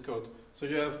depended on this code. So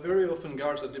you have very often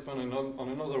guards that depend on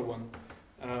another one.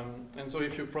 And so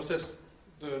if you process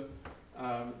the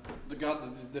guard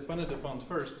that is dependent upon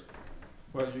first,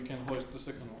 well, you can hoist the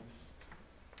second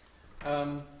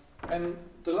one. And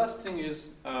the last thing is,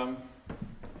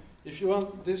 if you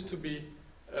want this to be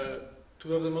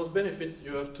to have the most benefit,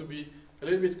 you have to be a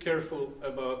little bit careful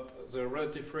about the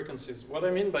relative frequencies. What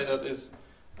I mean by that is,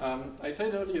 I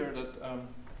said earlier that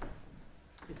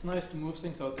it's nice to move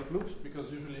things out of loops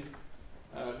because usually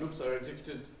loops are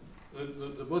executed,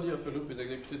 the body of a loop is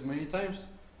executed many times,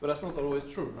 but that's not always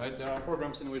true, right? There are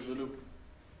programs in which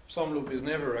some loop is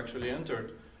never actually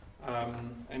entered.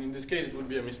 And in this case, it would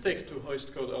be a mistake to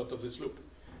hoist code out of this loop,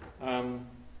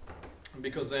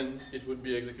 because then it would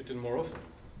be executed more often.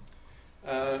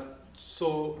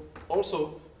 So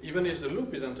also, even if the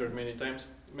loop is entered many times,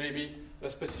 maybe a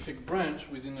specific branch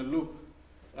within a loop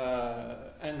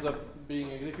ends up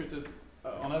being executed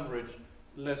on average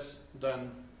less than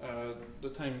the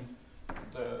time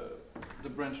the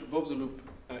branch above the loop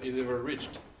is ever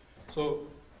reached. So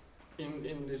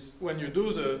in this, when you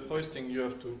do the hoisting, you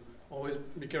have to always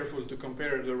be careful to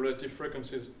compare the relative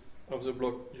frequencies of the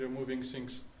block you're moving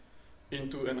things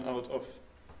into and out of.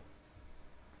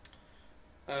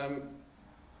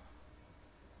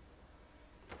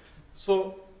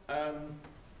 So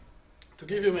to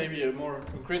give you maybe a more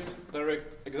concrete,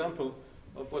 direct example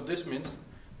of what this means,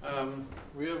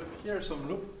 we have here some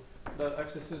loop that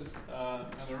accesses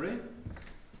an array.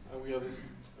 We have this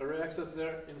array access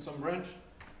there in some branch.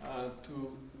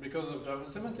 Because of Java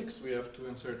semantics, we have to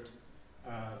insert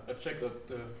a check that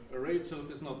the array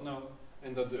itself is not null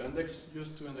and that the index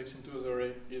used to index into the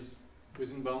array is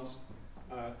within bounds.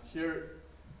 Here,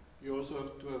 you also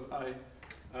have to have I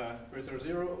greater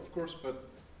 0, of course, but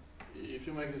if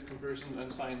you make this comparison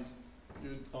unsigned,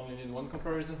 you only need one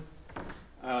comparison.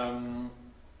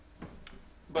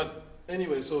 But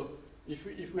anyway, so if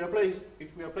we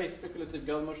apply speculative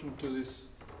Graal motion to this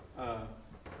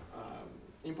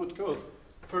input code,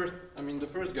 first, the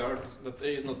first guard that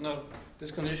A is not null,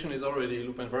 this condition is already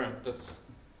loop invariant. That's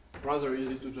rather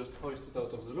easy to just hoist it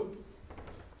out of the loop.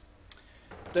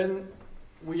 Then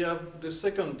we have the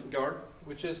second guard,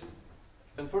 which is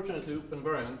unfortunately loop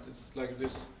invariant. It's like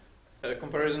this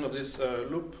comparison of this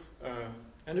loop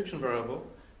induction variable.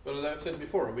 But as I've said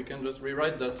before, we can just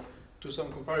rewrite that to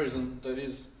some comparison that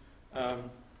is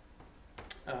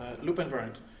loop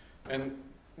invariant. And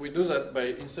we do that by,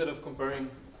 instead of comparing,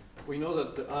 we know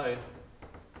that the I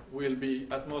will be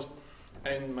at most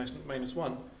n minus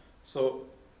 1. So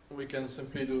we can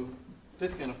simply do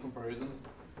this kind of comparison.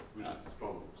 Which is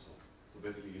stronger. So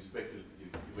basically you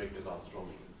make the last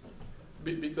stronger.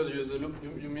 Because the loop,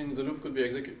 you mean the loop could be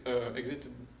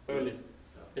exited early. Yes.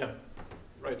 Yeah,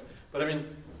 right. But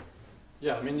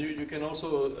you can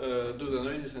also do the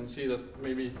analysis and see that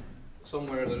maybe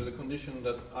somewhere there is a condition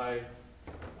that I,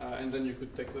 and then you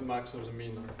could take the max or the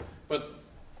mean. But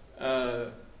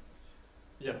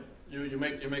you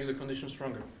make the condition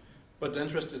stronger. But the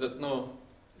interest is that no,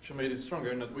 if you made it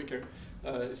stronger, not weaker,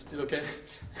 it's still okay.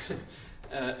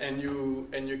 And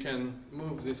you can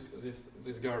move this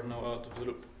guard now out of the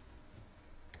loop.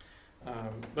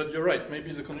 But you're right.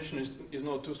 Maybe the condition is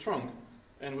not too strong,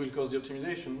 and will cause the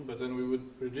optimization. But then we would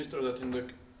register that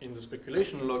in the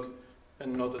speculation log,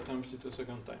 and not attempt it a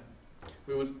second time.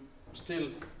 We would still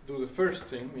do the first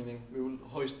thing, meaning we will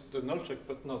hoist the null check,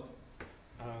 but not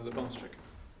the bounce check,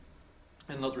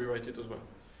 and not rewrite it as well.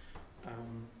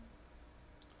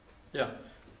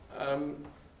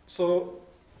 So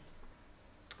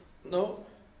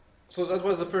that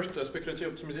was the first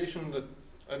speculative optimization,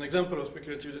 an example of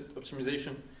speculative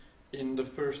optimization in the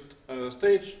first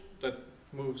stage that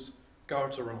moves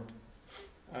guards around.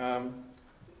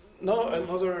 Now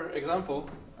another example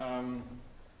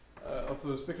of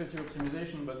a speculative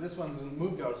optimization, but this one doesn't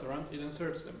move guards around, it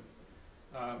inserts them.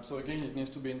 So again, it needs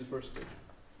to be in the first stage.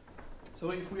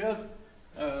 So if we have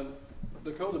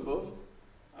the code above,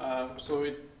 so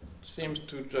it seems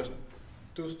to just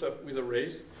do stuff with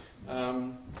arrays.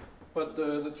 But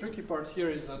the tricky part here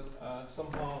is that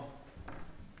somehow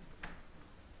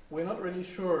we're not really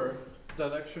sure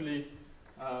that actually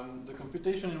the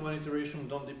computation in one iteration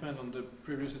don't depend on the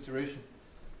previous iteration.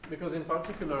 Because in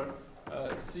particular,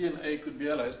 C and A could be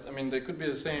aliased. They could be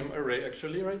the same array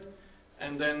actually, right?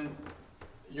 And then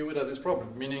you would have this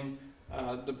problem, meaning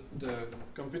the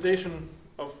computation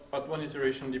at one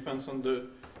iteration depends on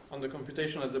the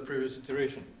computation at the previous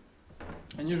iteration.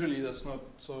 And usually that's not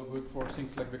so good for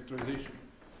things like vectorization.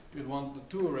 You'd want the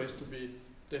two arrays to be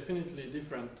definitely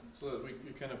different so that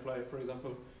you can apply, for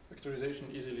example, vectorization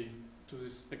easily to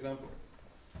this example.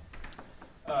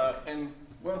 And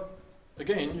well,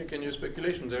 again, you can use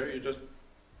speculation there.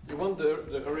 You want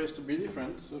the arrays to be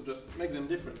different, so just make them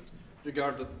different.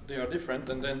 Regard that they are different,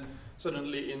 and then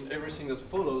suddenly in everything that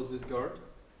follows this guard,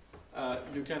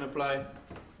 you can apply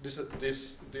this.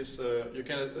 You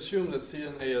can assume that C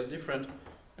and A are different,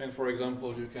 and for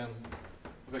example, you can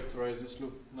vectorize this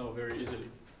loop now very easily.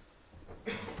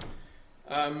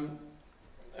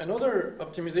 Another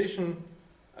optimization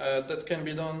that can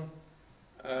be done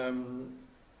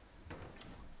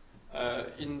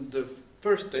in the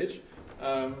first stage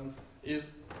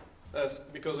is,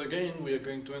 because again we are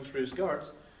going to introduce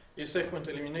guards, is safe point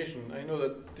elimination. I know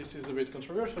that this is a bit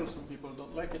controversial, some people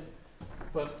don't like it,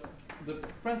 but the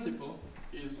principle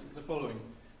is the following.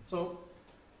 So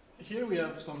here we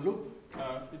have some loop.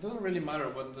 It doesn't really matter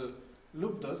what the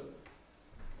loop does,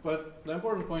 but the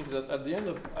important point is that at the end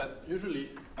of, usually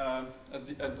at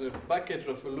the back edge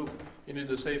of a loop, you need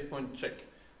the safe point check.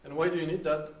 And why do you need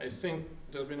that? I think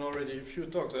there's been already a few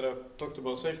talks that have talked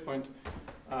about safe point.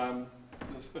 A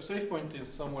safe point is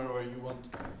somewhere where you want,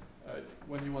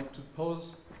 when you want to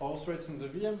pause all threads in the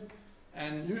VM,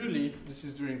 and usually this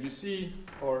is during GC,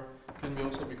 or can be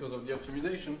also because of the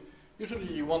optimization.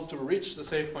 Usually you want to reach the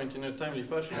safe point in a timely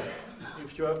fashion.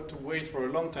 If you have to wait for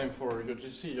a long time for your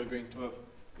GC, you're going to have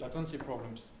latency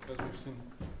problems, as we've seen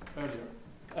earlier.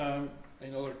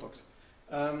 in other talks.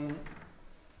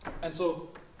 And so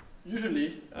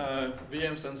usually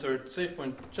VMs insert save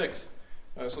point checks,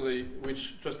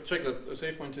 which just check that a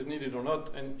save point is needed or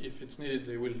not, and if it's needed,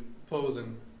 they will pause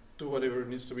and do whatever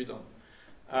needs to be done.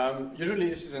 Usually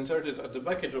this is inserted at the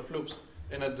back edge of loops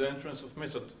and at the entrance of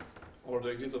method, or the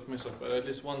exit of method, but at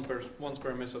least once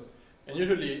per method. And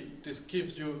usually this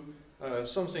gives you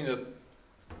something that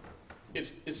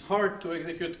it's hard to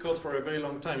execute code for a very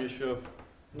long time if you have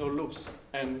no loops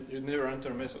and you never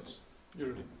enter methods,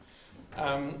 usually.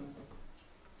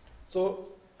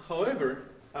 However,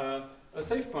 a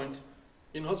save point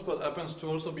in hotspot happens to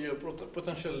also be a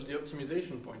potential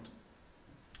de-optimization point.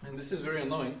 And this is very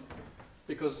annoying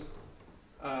because,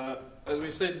 as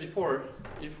we've said before,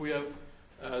 if we have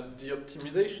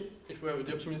if we have a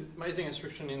de-optimizing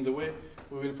instruction in the way,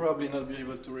 we will probably not be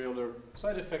able to reorder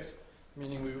side effects,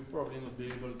 meaning we will probably not be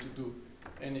able to do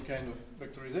any kind of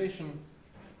vectorization.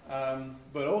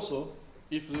 But also,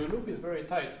 if the loop is very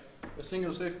tight, a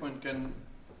single save point can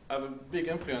have a big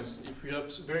influence. If you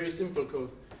have very simple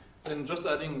code, then just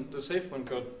adding the save point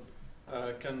code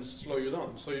can slow you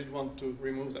down. So you'd want to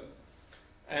remove that.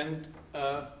 And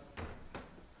an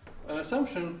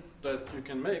assumption that you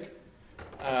can make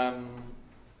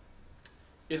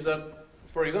is that,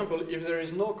 for example, if there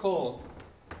is no call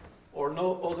or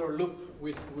no other loop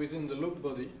within the loop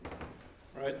body,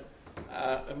 right?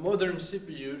 A modern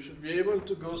CPU should be able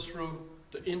to go through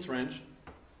the int range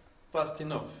fast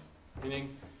enough.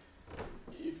 Meaning,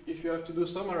 if you have to do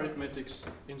some arithmetics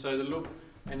inside the loop,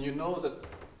 and you know that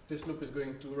this loop is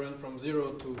going to run from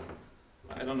 0 to,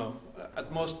 I don't know,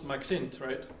 at most max int,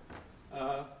 right?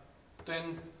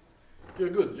 Then you're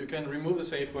good. You can remove the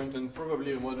save point, and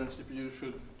probably a modern CPU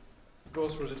should go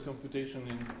through this computation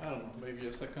in, I don't know, maybe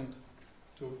a second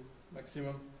to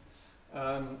maximum.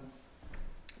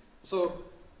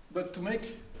 But to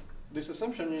make this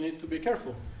assumption, you need to be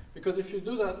careful. Because if you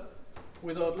do that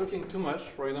without looking too much,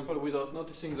 for example, without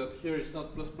noticing that here it's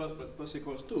not plus plus but plus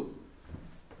equals 2,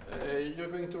 you're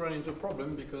going to run into a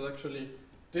problem, because actually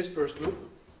this first loop,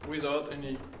 without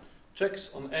any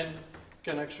checks on n,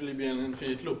 can actually be an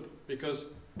infinite loop. Because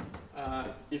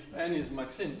if n is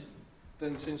max int,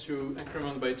 then since you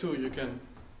increment by 2, you can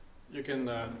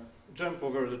jump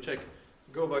over the check,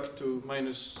 go back to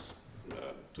minus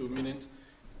 2 minute,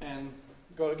 and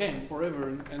go again forever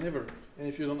and ever. And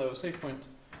if you don't have a save point,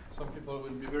 some people will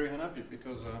be very unhappy,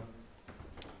 because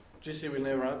GC will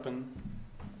never happen.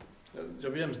 The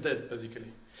VM is dead,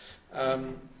 basically.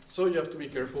 So you have to be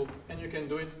careful, and you can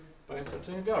do it by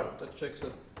inserting a guard that checks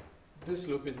that this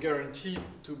loop is guaranteed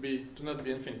to not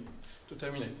be infinite, to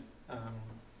terminate.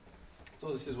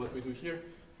 So this is what we do here.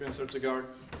 You insert a guard,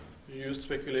 you use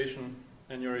speculation,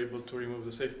 and you're able to remove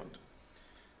the save point.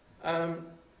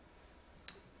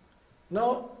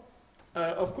 Now,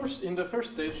 of course, in the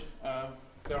first stage,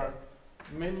 there are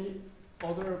many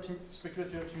other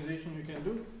speculative optimization you can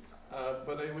do,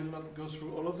 but I will not go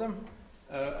through all of them.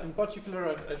 In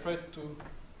particular, I tried to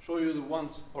show you the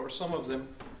ones, or some of them,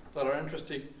 that are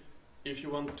interesting if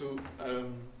you want to,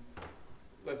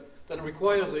 that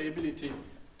require the ability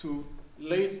to,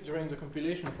 late during the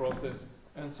compilation process,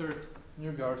 insert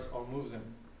new guards or move them.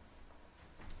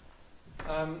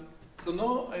 So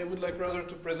now I would like rather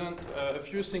to present a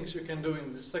few things you can do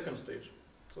in the second stage.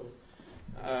 So,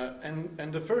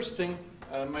 and the first thing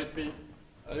might be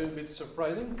a little bit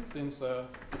surprising, since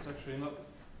it's actually not.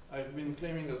 I've been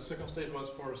claiming that the second stage was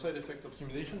for side effect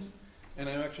optimizations, and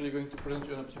I'm actually going to present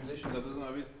you an optimization that doesn't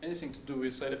have anything to do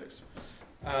with side effects.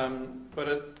 But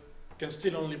it can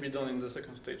still only be done in the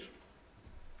second stage.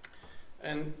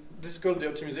 And this is called the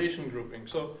optimization grouping.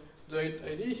 So the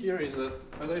idea here is that,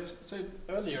 as I've said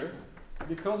earlier,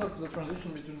 because of the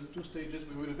transition between the two stages,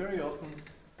 we will very often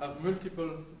have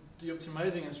multiple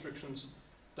de-optimizing instructions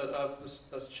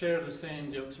that share the same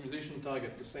de-optimization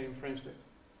target, the same frame state.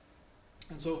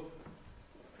 And so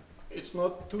it's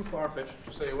not too far-fetched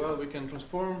to say, well, we can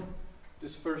transform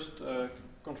this first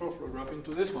control flow graph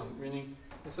into this one, meaning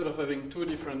instead of having two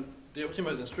different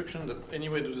de-optimized instructions that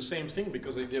anyway do the same thing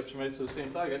because they de-optimize to the same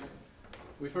target,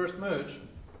 we first merge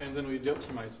and then we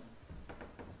de-optimize.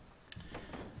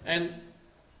 And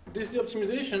this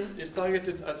de-optimization is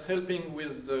targeted at helping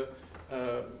with the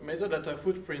metadata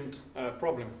footprint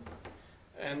problem.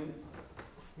 And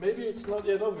maybe it's not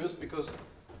yet obvious, because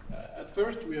at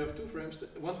first we have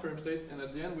one frame state, and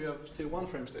at the end we have still one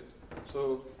frame state.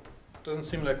 So it doesn't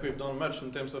seem like we've done much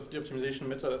in terms of de-optimization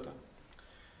metadata.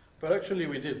 But actually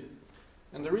we did.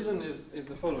 And the reason is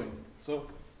the following. So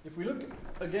if we look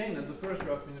again at the first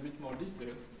graph in a bit more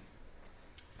detail,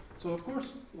 so of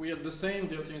course we have the same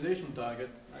de-optimization target,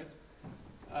 right?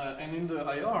 And in the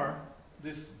IR,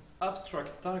 this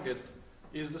abstract target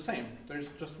is the same. There's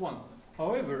just one.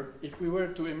 However, if we were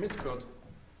to emit code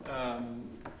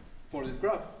for this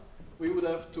graph, we would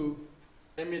have to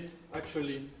emit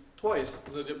actually twice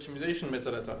the optimization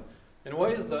metadata. And why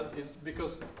is that? It's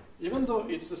because even though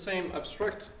it's the same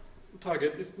abstract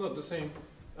target, it's not the same.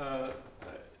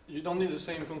 You don't need the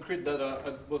same concrete data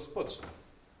at both spots.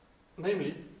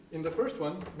 Namely, in the first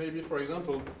one, maybe for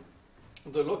example,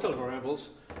 the local variables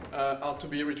are to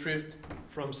be retrieved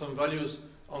from some values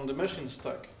on the machine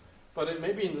stack. But it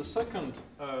may be in the second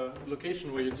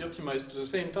location where you de-optimize to the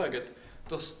same target,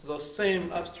 those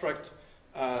same abstract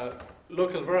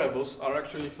local variables are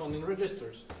actually found in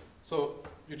registers. So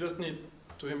you just need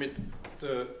to emit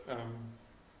the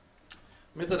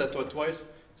metadata twice.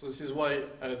 So this is why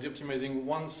de-optimizing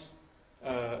once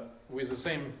with the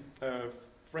same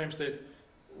frame state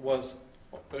was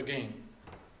a gain.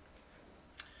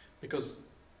 Because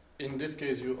in this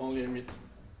case, you only emit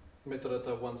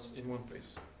metadata once in one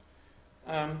place.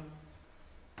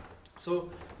 So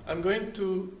I'm going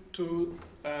to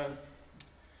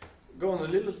go on a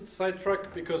little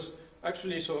sidetrack because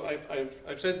actually, so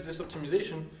I've said this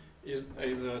optimization is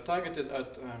targeted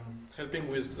at helping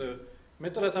with the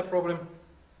metadata problem,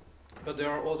 but there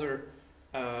are other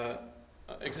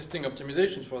existing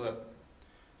optimizations for that.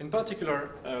 In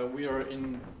particular, we are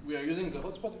using the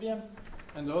hotspot VM,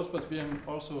 and the hotspot VM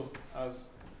also has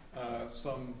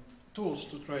some tools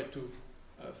to try to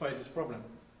fight this problem.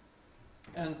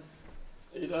 And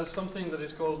it has something that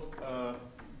is called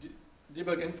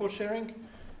debug info sharing.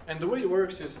 And the way it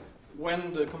works is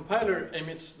when the compiler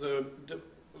emits the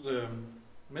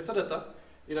metadata,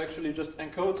 it actually just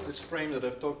encodes this frame that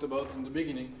I've talked about in the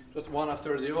beginning, just one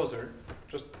after the other,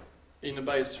 just in a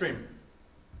byte stream.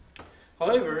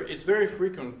 However, it's very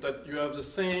frequent that you have the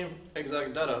same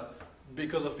exact data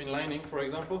because of inlining, for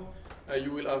example.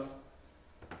 You will have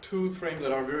two frames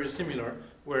that are very similar,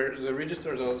 where the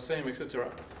registers are the same,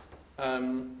 etc.,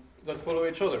 that follow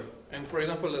each other. And for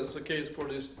example, that's the case for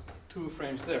these two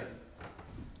frames there.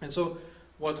 And so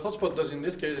what hotspot does in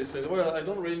this case is says, well, I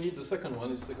don't really need the second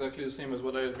one. It's exactly the same as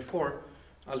what I had before.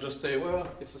 I'll just say, well,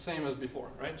 it's the same as before,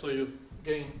 right? So you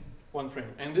gain one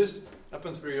frame. And this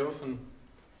happens very often.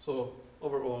 So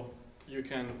overall, you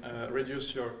can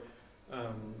reduce your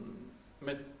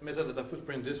metadata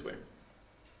footprint this way.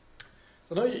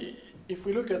 So now, if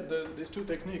we look at these two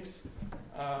techniques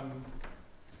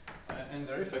and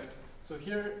their effect, so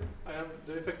here I have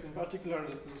the effect in particular.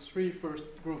 The three first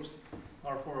groups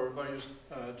are for various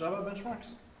Java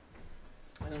benchmarks,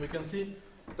 and we can see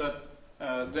that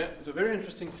the very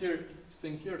interesting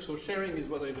thing here. So sharing is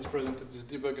what I just presented. This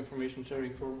debug information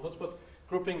sharing for hotspot.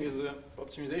 Grouping is the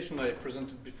optimization I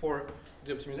presented before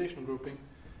the optimization grouping,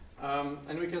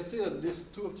 and we can see that these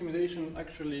two optimizations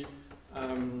actually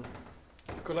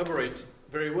collaborate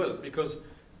very well, because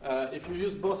if you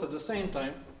use both at the same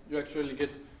time, you actually get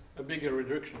a bigger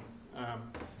reduction.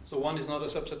 So one is not a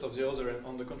subset of the other, and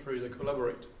on the contrary, they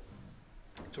collaborate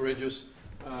to reduce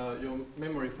your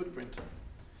memory footprint.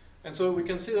 And so we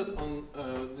can see that on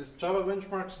these Java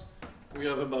benchmarks, we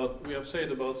have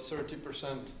said about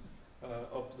 30%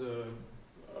 of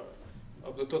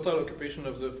the total occupation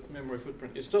of the memory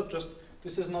footprint. It's not just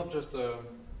this is not just the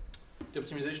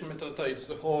optimization metadata; it's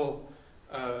the whole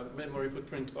memory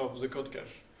footprint of the code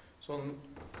cache. So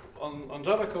on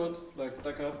Java code, like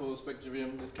Daka or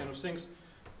SpecJVM, these kind of things,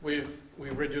 we've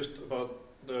reduced about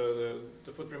the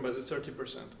footprint by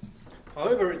 30%.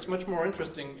 However, it's much more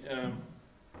interesting,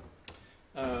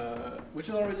 which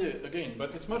is already a gain,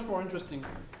 but it's much more interesting.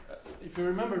 If you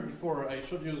remember before, I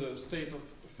showed you the state of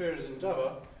affairs in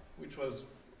Java, which was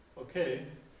okay,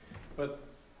 but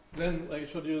then I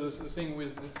showed you the thing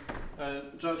with this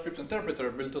JavaScript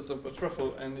interpreter built on top of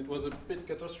Truffle, and it was a bit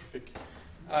catastrophic.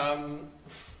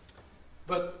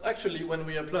 But actually, when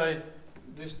we apply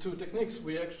these two techniques,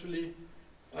 we actually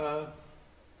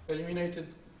eliminated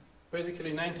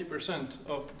basically 90%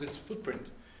 of this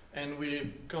footprint, and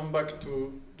we come back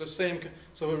to the same.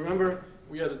 So remember,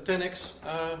 we had a 10x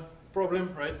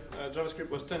problem, right? JavaScript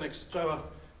was 10x Java.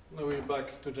 Now we're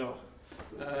back to Java.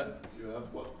 Do you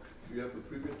have what? Do you have the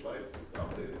previous slide with the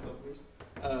updated numbers?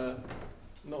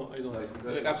 No, I don't. Like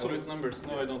The absolute numbers?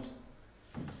 No, I don't.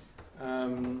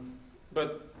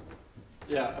 But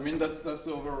yeah, I mean that's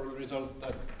the overall result,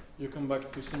 that you come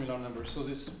back to similar numbers. So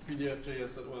this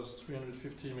PDF.js that was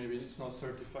 350, maybe it's not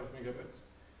 35 megabytes.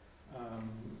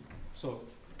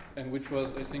 And which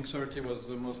was, I think 30 was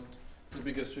the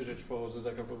biggest usage for the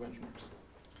Dakapo benchmarks.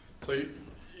 So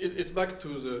it's back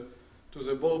to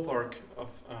the ballpark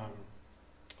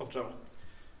of Java.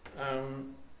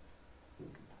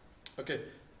 Okay,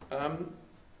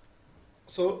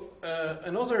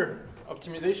 Another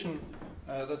optimization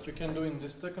that you can do in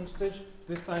this second stage,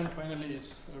 this time finally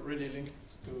it's really linked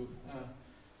to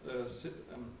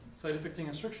side effecting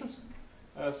instructions.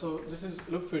 So this is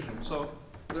loop fusion. So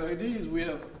the idea is we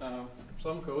have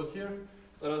some code here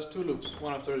that has two loops,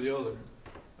 one after the other.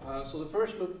 So the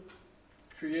first loop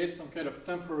creates some kind of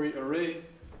temporary array,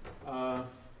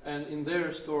 and in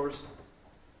there stores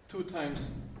 2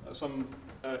 times some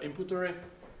input array,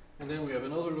 and then we have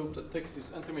another loop that takes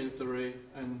this intermediate array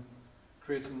and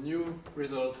creates a new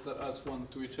result that adds 1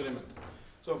 to each element.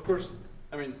 So of course,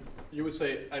 I mean, you would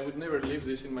say, I would never leave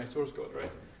this in my source code,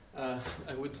 right?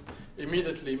 I would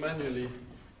immediately, manually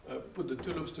put the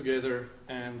 2 loops together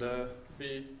and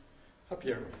be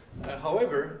happier.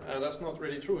 However, that's not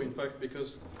really true, in fact,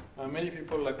 because many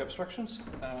people like abstractions,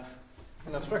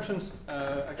 and abstractions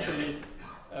actually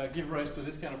give rise to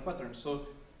this kind of pattern. So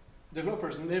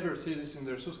developers never see this in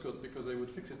their source code because they would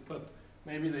fix it, but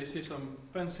maybe they see some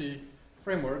fancy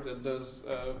framework that does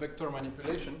vector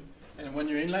manipulation, and when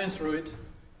you inline through it,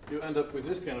 you end up with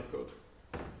this kind of code.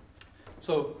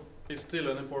 So it's still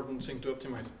an important thing to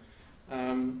optimize.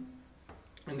 And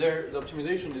there, the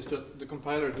optimization is just the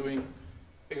compiler doing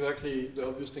exactly the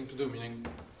obvious thing to do, meaning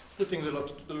putting the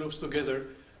loops together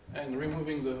and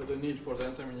removing the need for the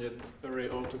intermediate array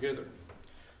altogether.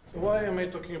 So why am I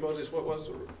talking about this?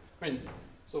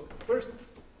 So first,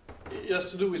 it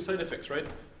has to do with side effects, right?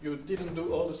 You didn't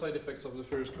do all the side effects of the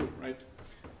first loop, right?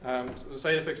 So the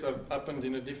side effects have happened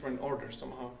in a different order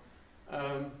somehow.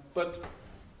 But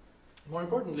more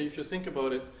importantly, if you think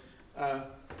about it,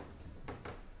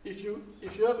 if you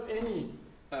have any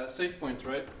save point,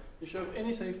 right? If you have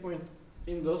any save point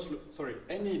in those loops,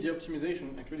 any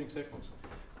de-optimization, including save points,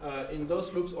 in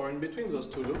those loops or in between those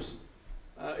 2 loops,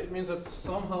 it means that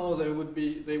somehow they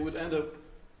would end up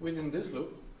within this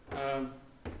loop,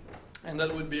 and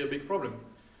that would be a big problem.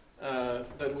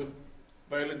 That would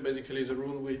violate basically the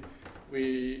rule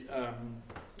we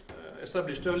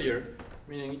established earlier,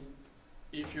 meaning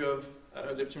if you have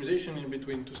the optimization in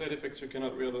between 2 side effects, you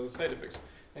cannot reload the side effects.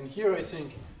 And here I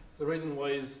think the reason why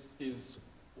is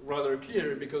rather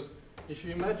clear, because if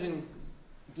you imagine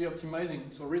de-optimizing,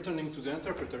 so returning to the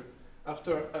interpreter,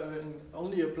 after having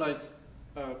only applied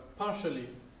partially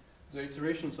the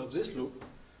iterations of this loop,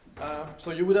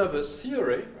 so you would have a C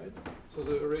array, right? So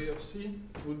the array of C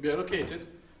would be allocated,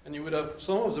 and you would have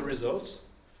some of the results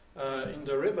in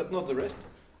the array, but not the rest.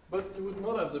 But you would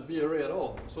not have the B array at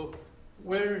all. So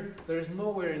there is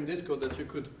nowhere in this code that you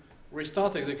could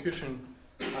restart execution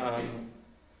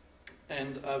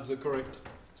and have the correct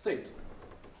state.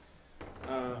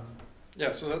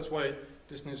 Yeah, so that's why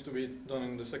this needs to be done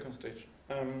in the second stage.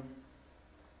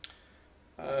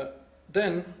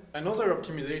 Then another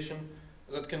optimization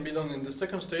that can be done in the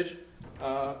second stage,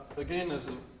 again as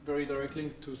a very direct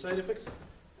link to side effects,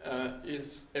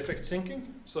 is effect syncing.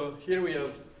 So here we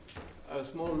have a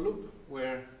small loop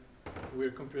where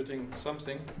we're computing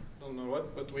something, don't know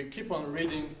what, but we keep on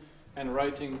reading and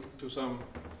writing to some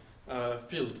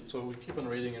field. So we keep on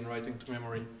reading and writing to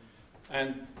memory.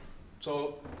 And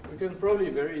so we can probably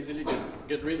very easily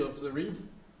get rid of the read,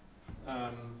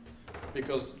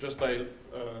 because just by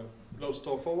low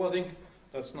store forwarding,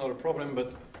 that's not a problem,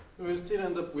 but we will still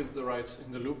end up with the writes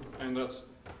in the loop, and that's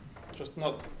just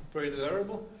not very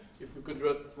desirable. If we could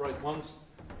write once,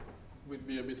 we'd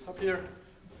be a bit happier.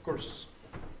 Of course,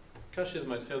 caches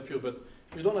might help you, but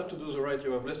if you don't have to do the write,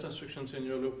 you have less instructions in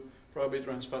your loop, probably it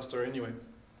runs faster anyway.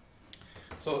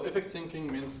 So effect syncing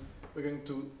means we're going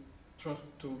to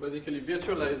basically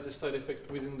virtualize the side effect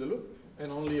within the loop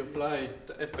and only apply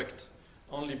the effect,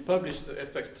 only publish the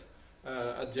effect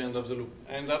at the end of the loop.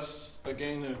 And that's,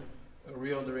 again, a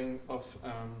reordering of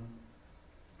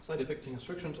side effect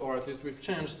instructions, or at least we've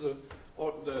changed the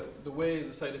way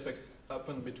the side effects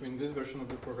happen between this version of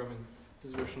the program and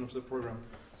this version of the program.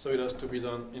 So it has to be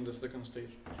done in the second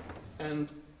stage.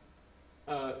 And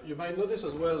you might notice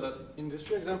as well that in these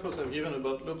 3 examples I've given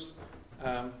about loops,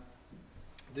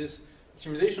 this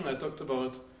optimization I talked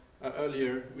about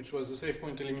earlier, which was the save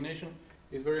point elimination,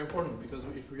 is very important, because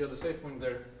if we had a save point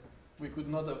there, we could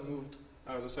not have moved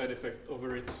the side effect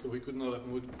over it, so we could not have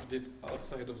moved it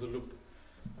outside of the loop.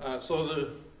 So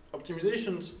the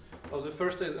optimizations of the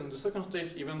first stage and the second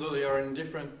stage, even though they are in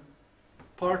different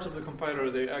parts of the compiler,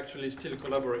 they actually still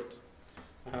collaborate.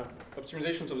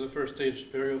 Optimizations of the first stage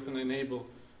very often enable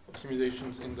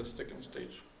optimizations in the second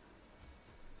stage.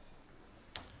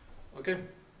 Okay,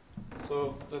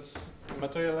 so that's the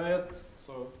material I had.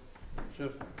 So if you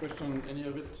have a question on any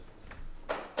of it,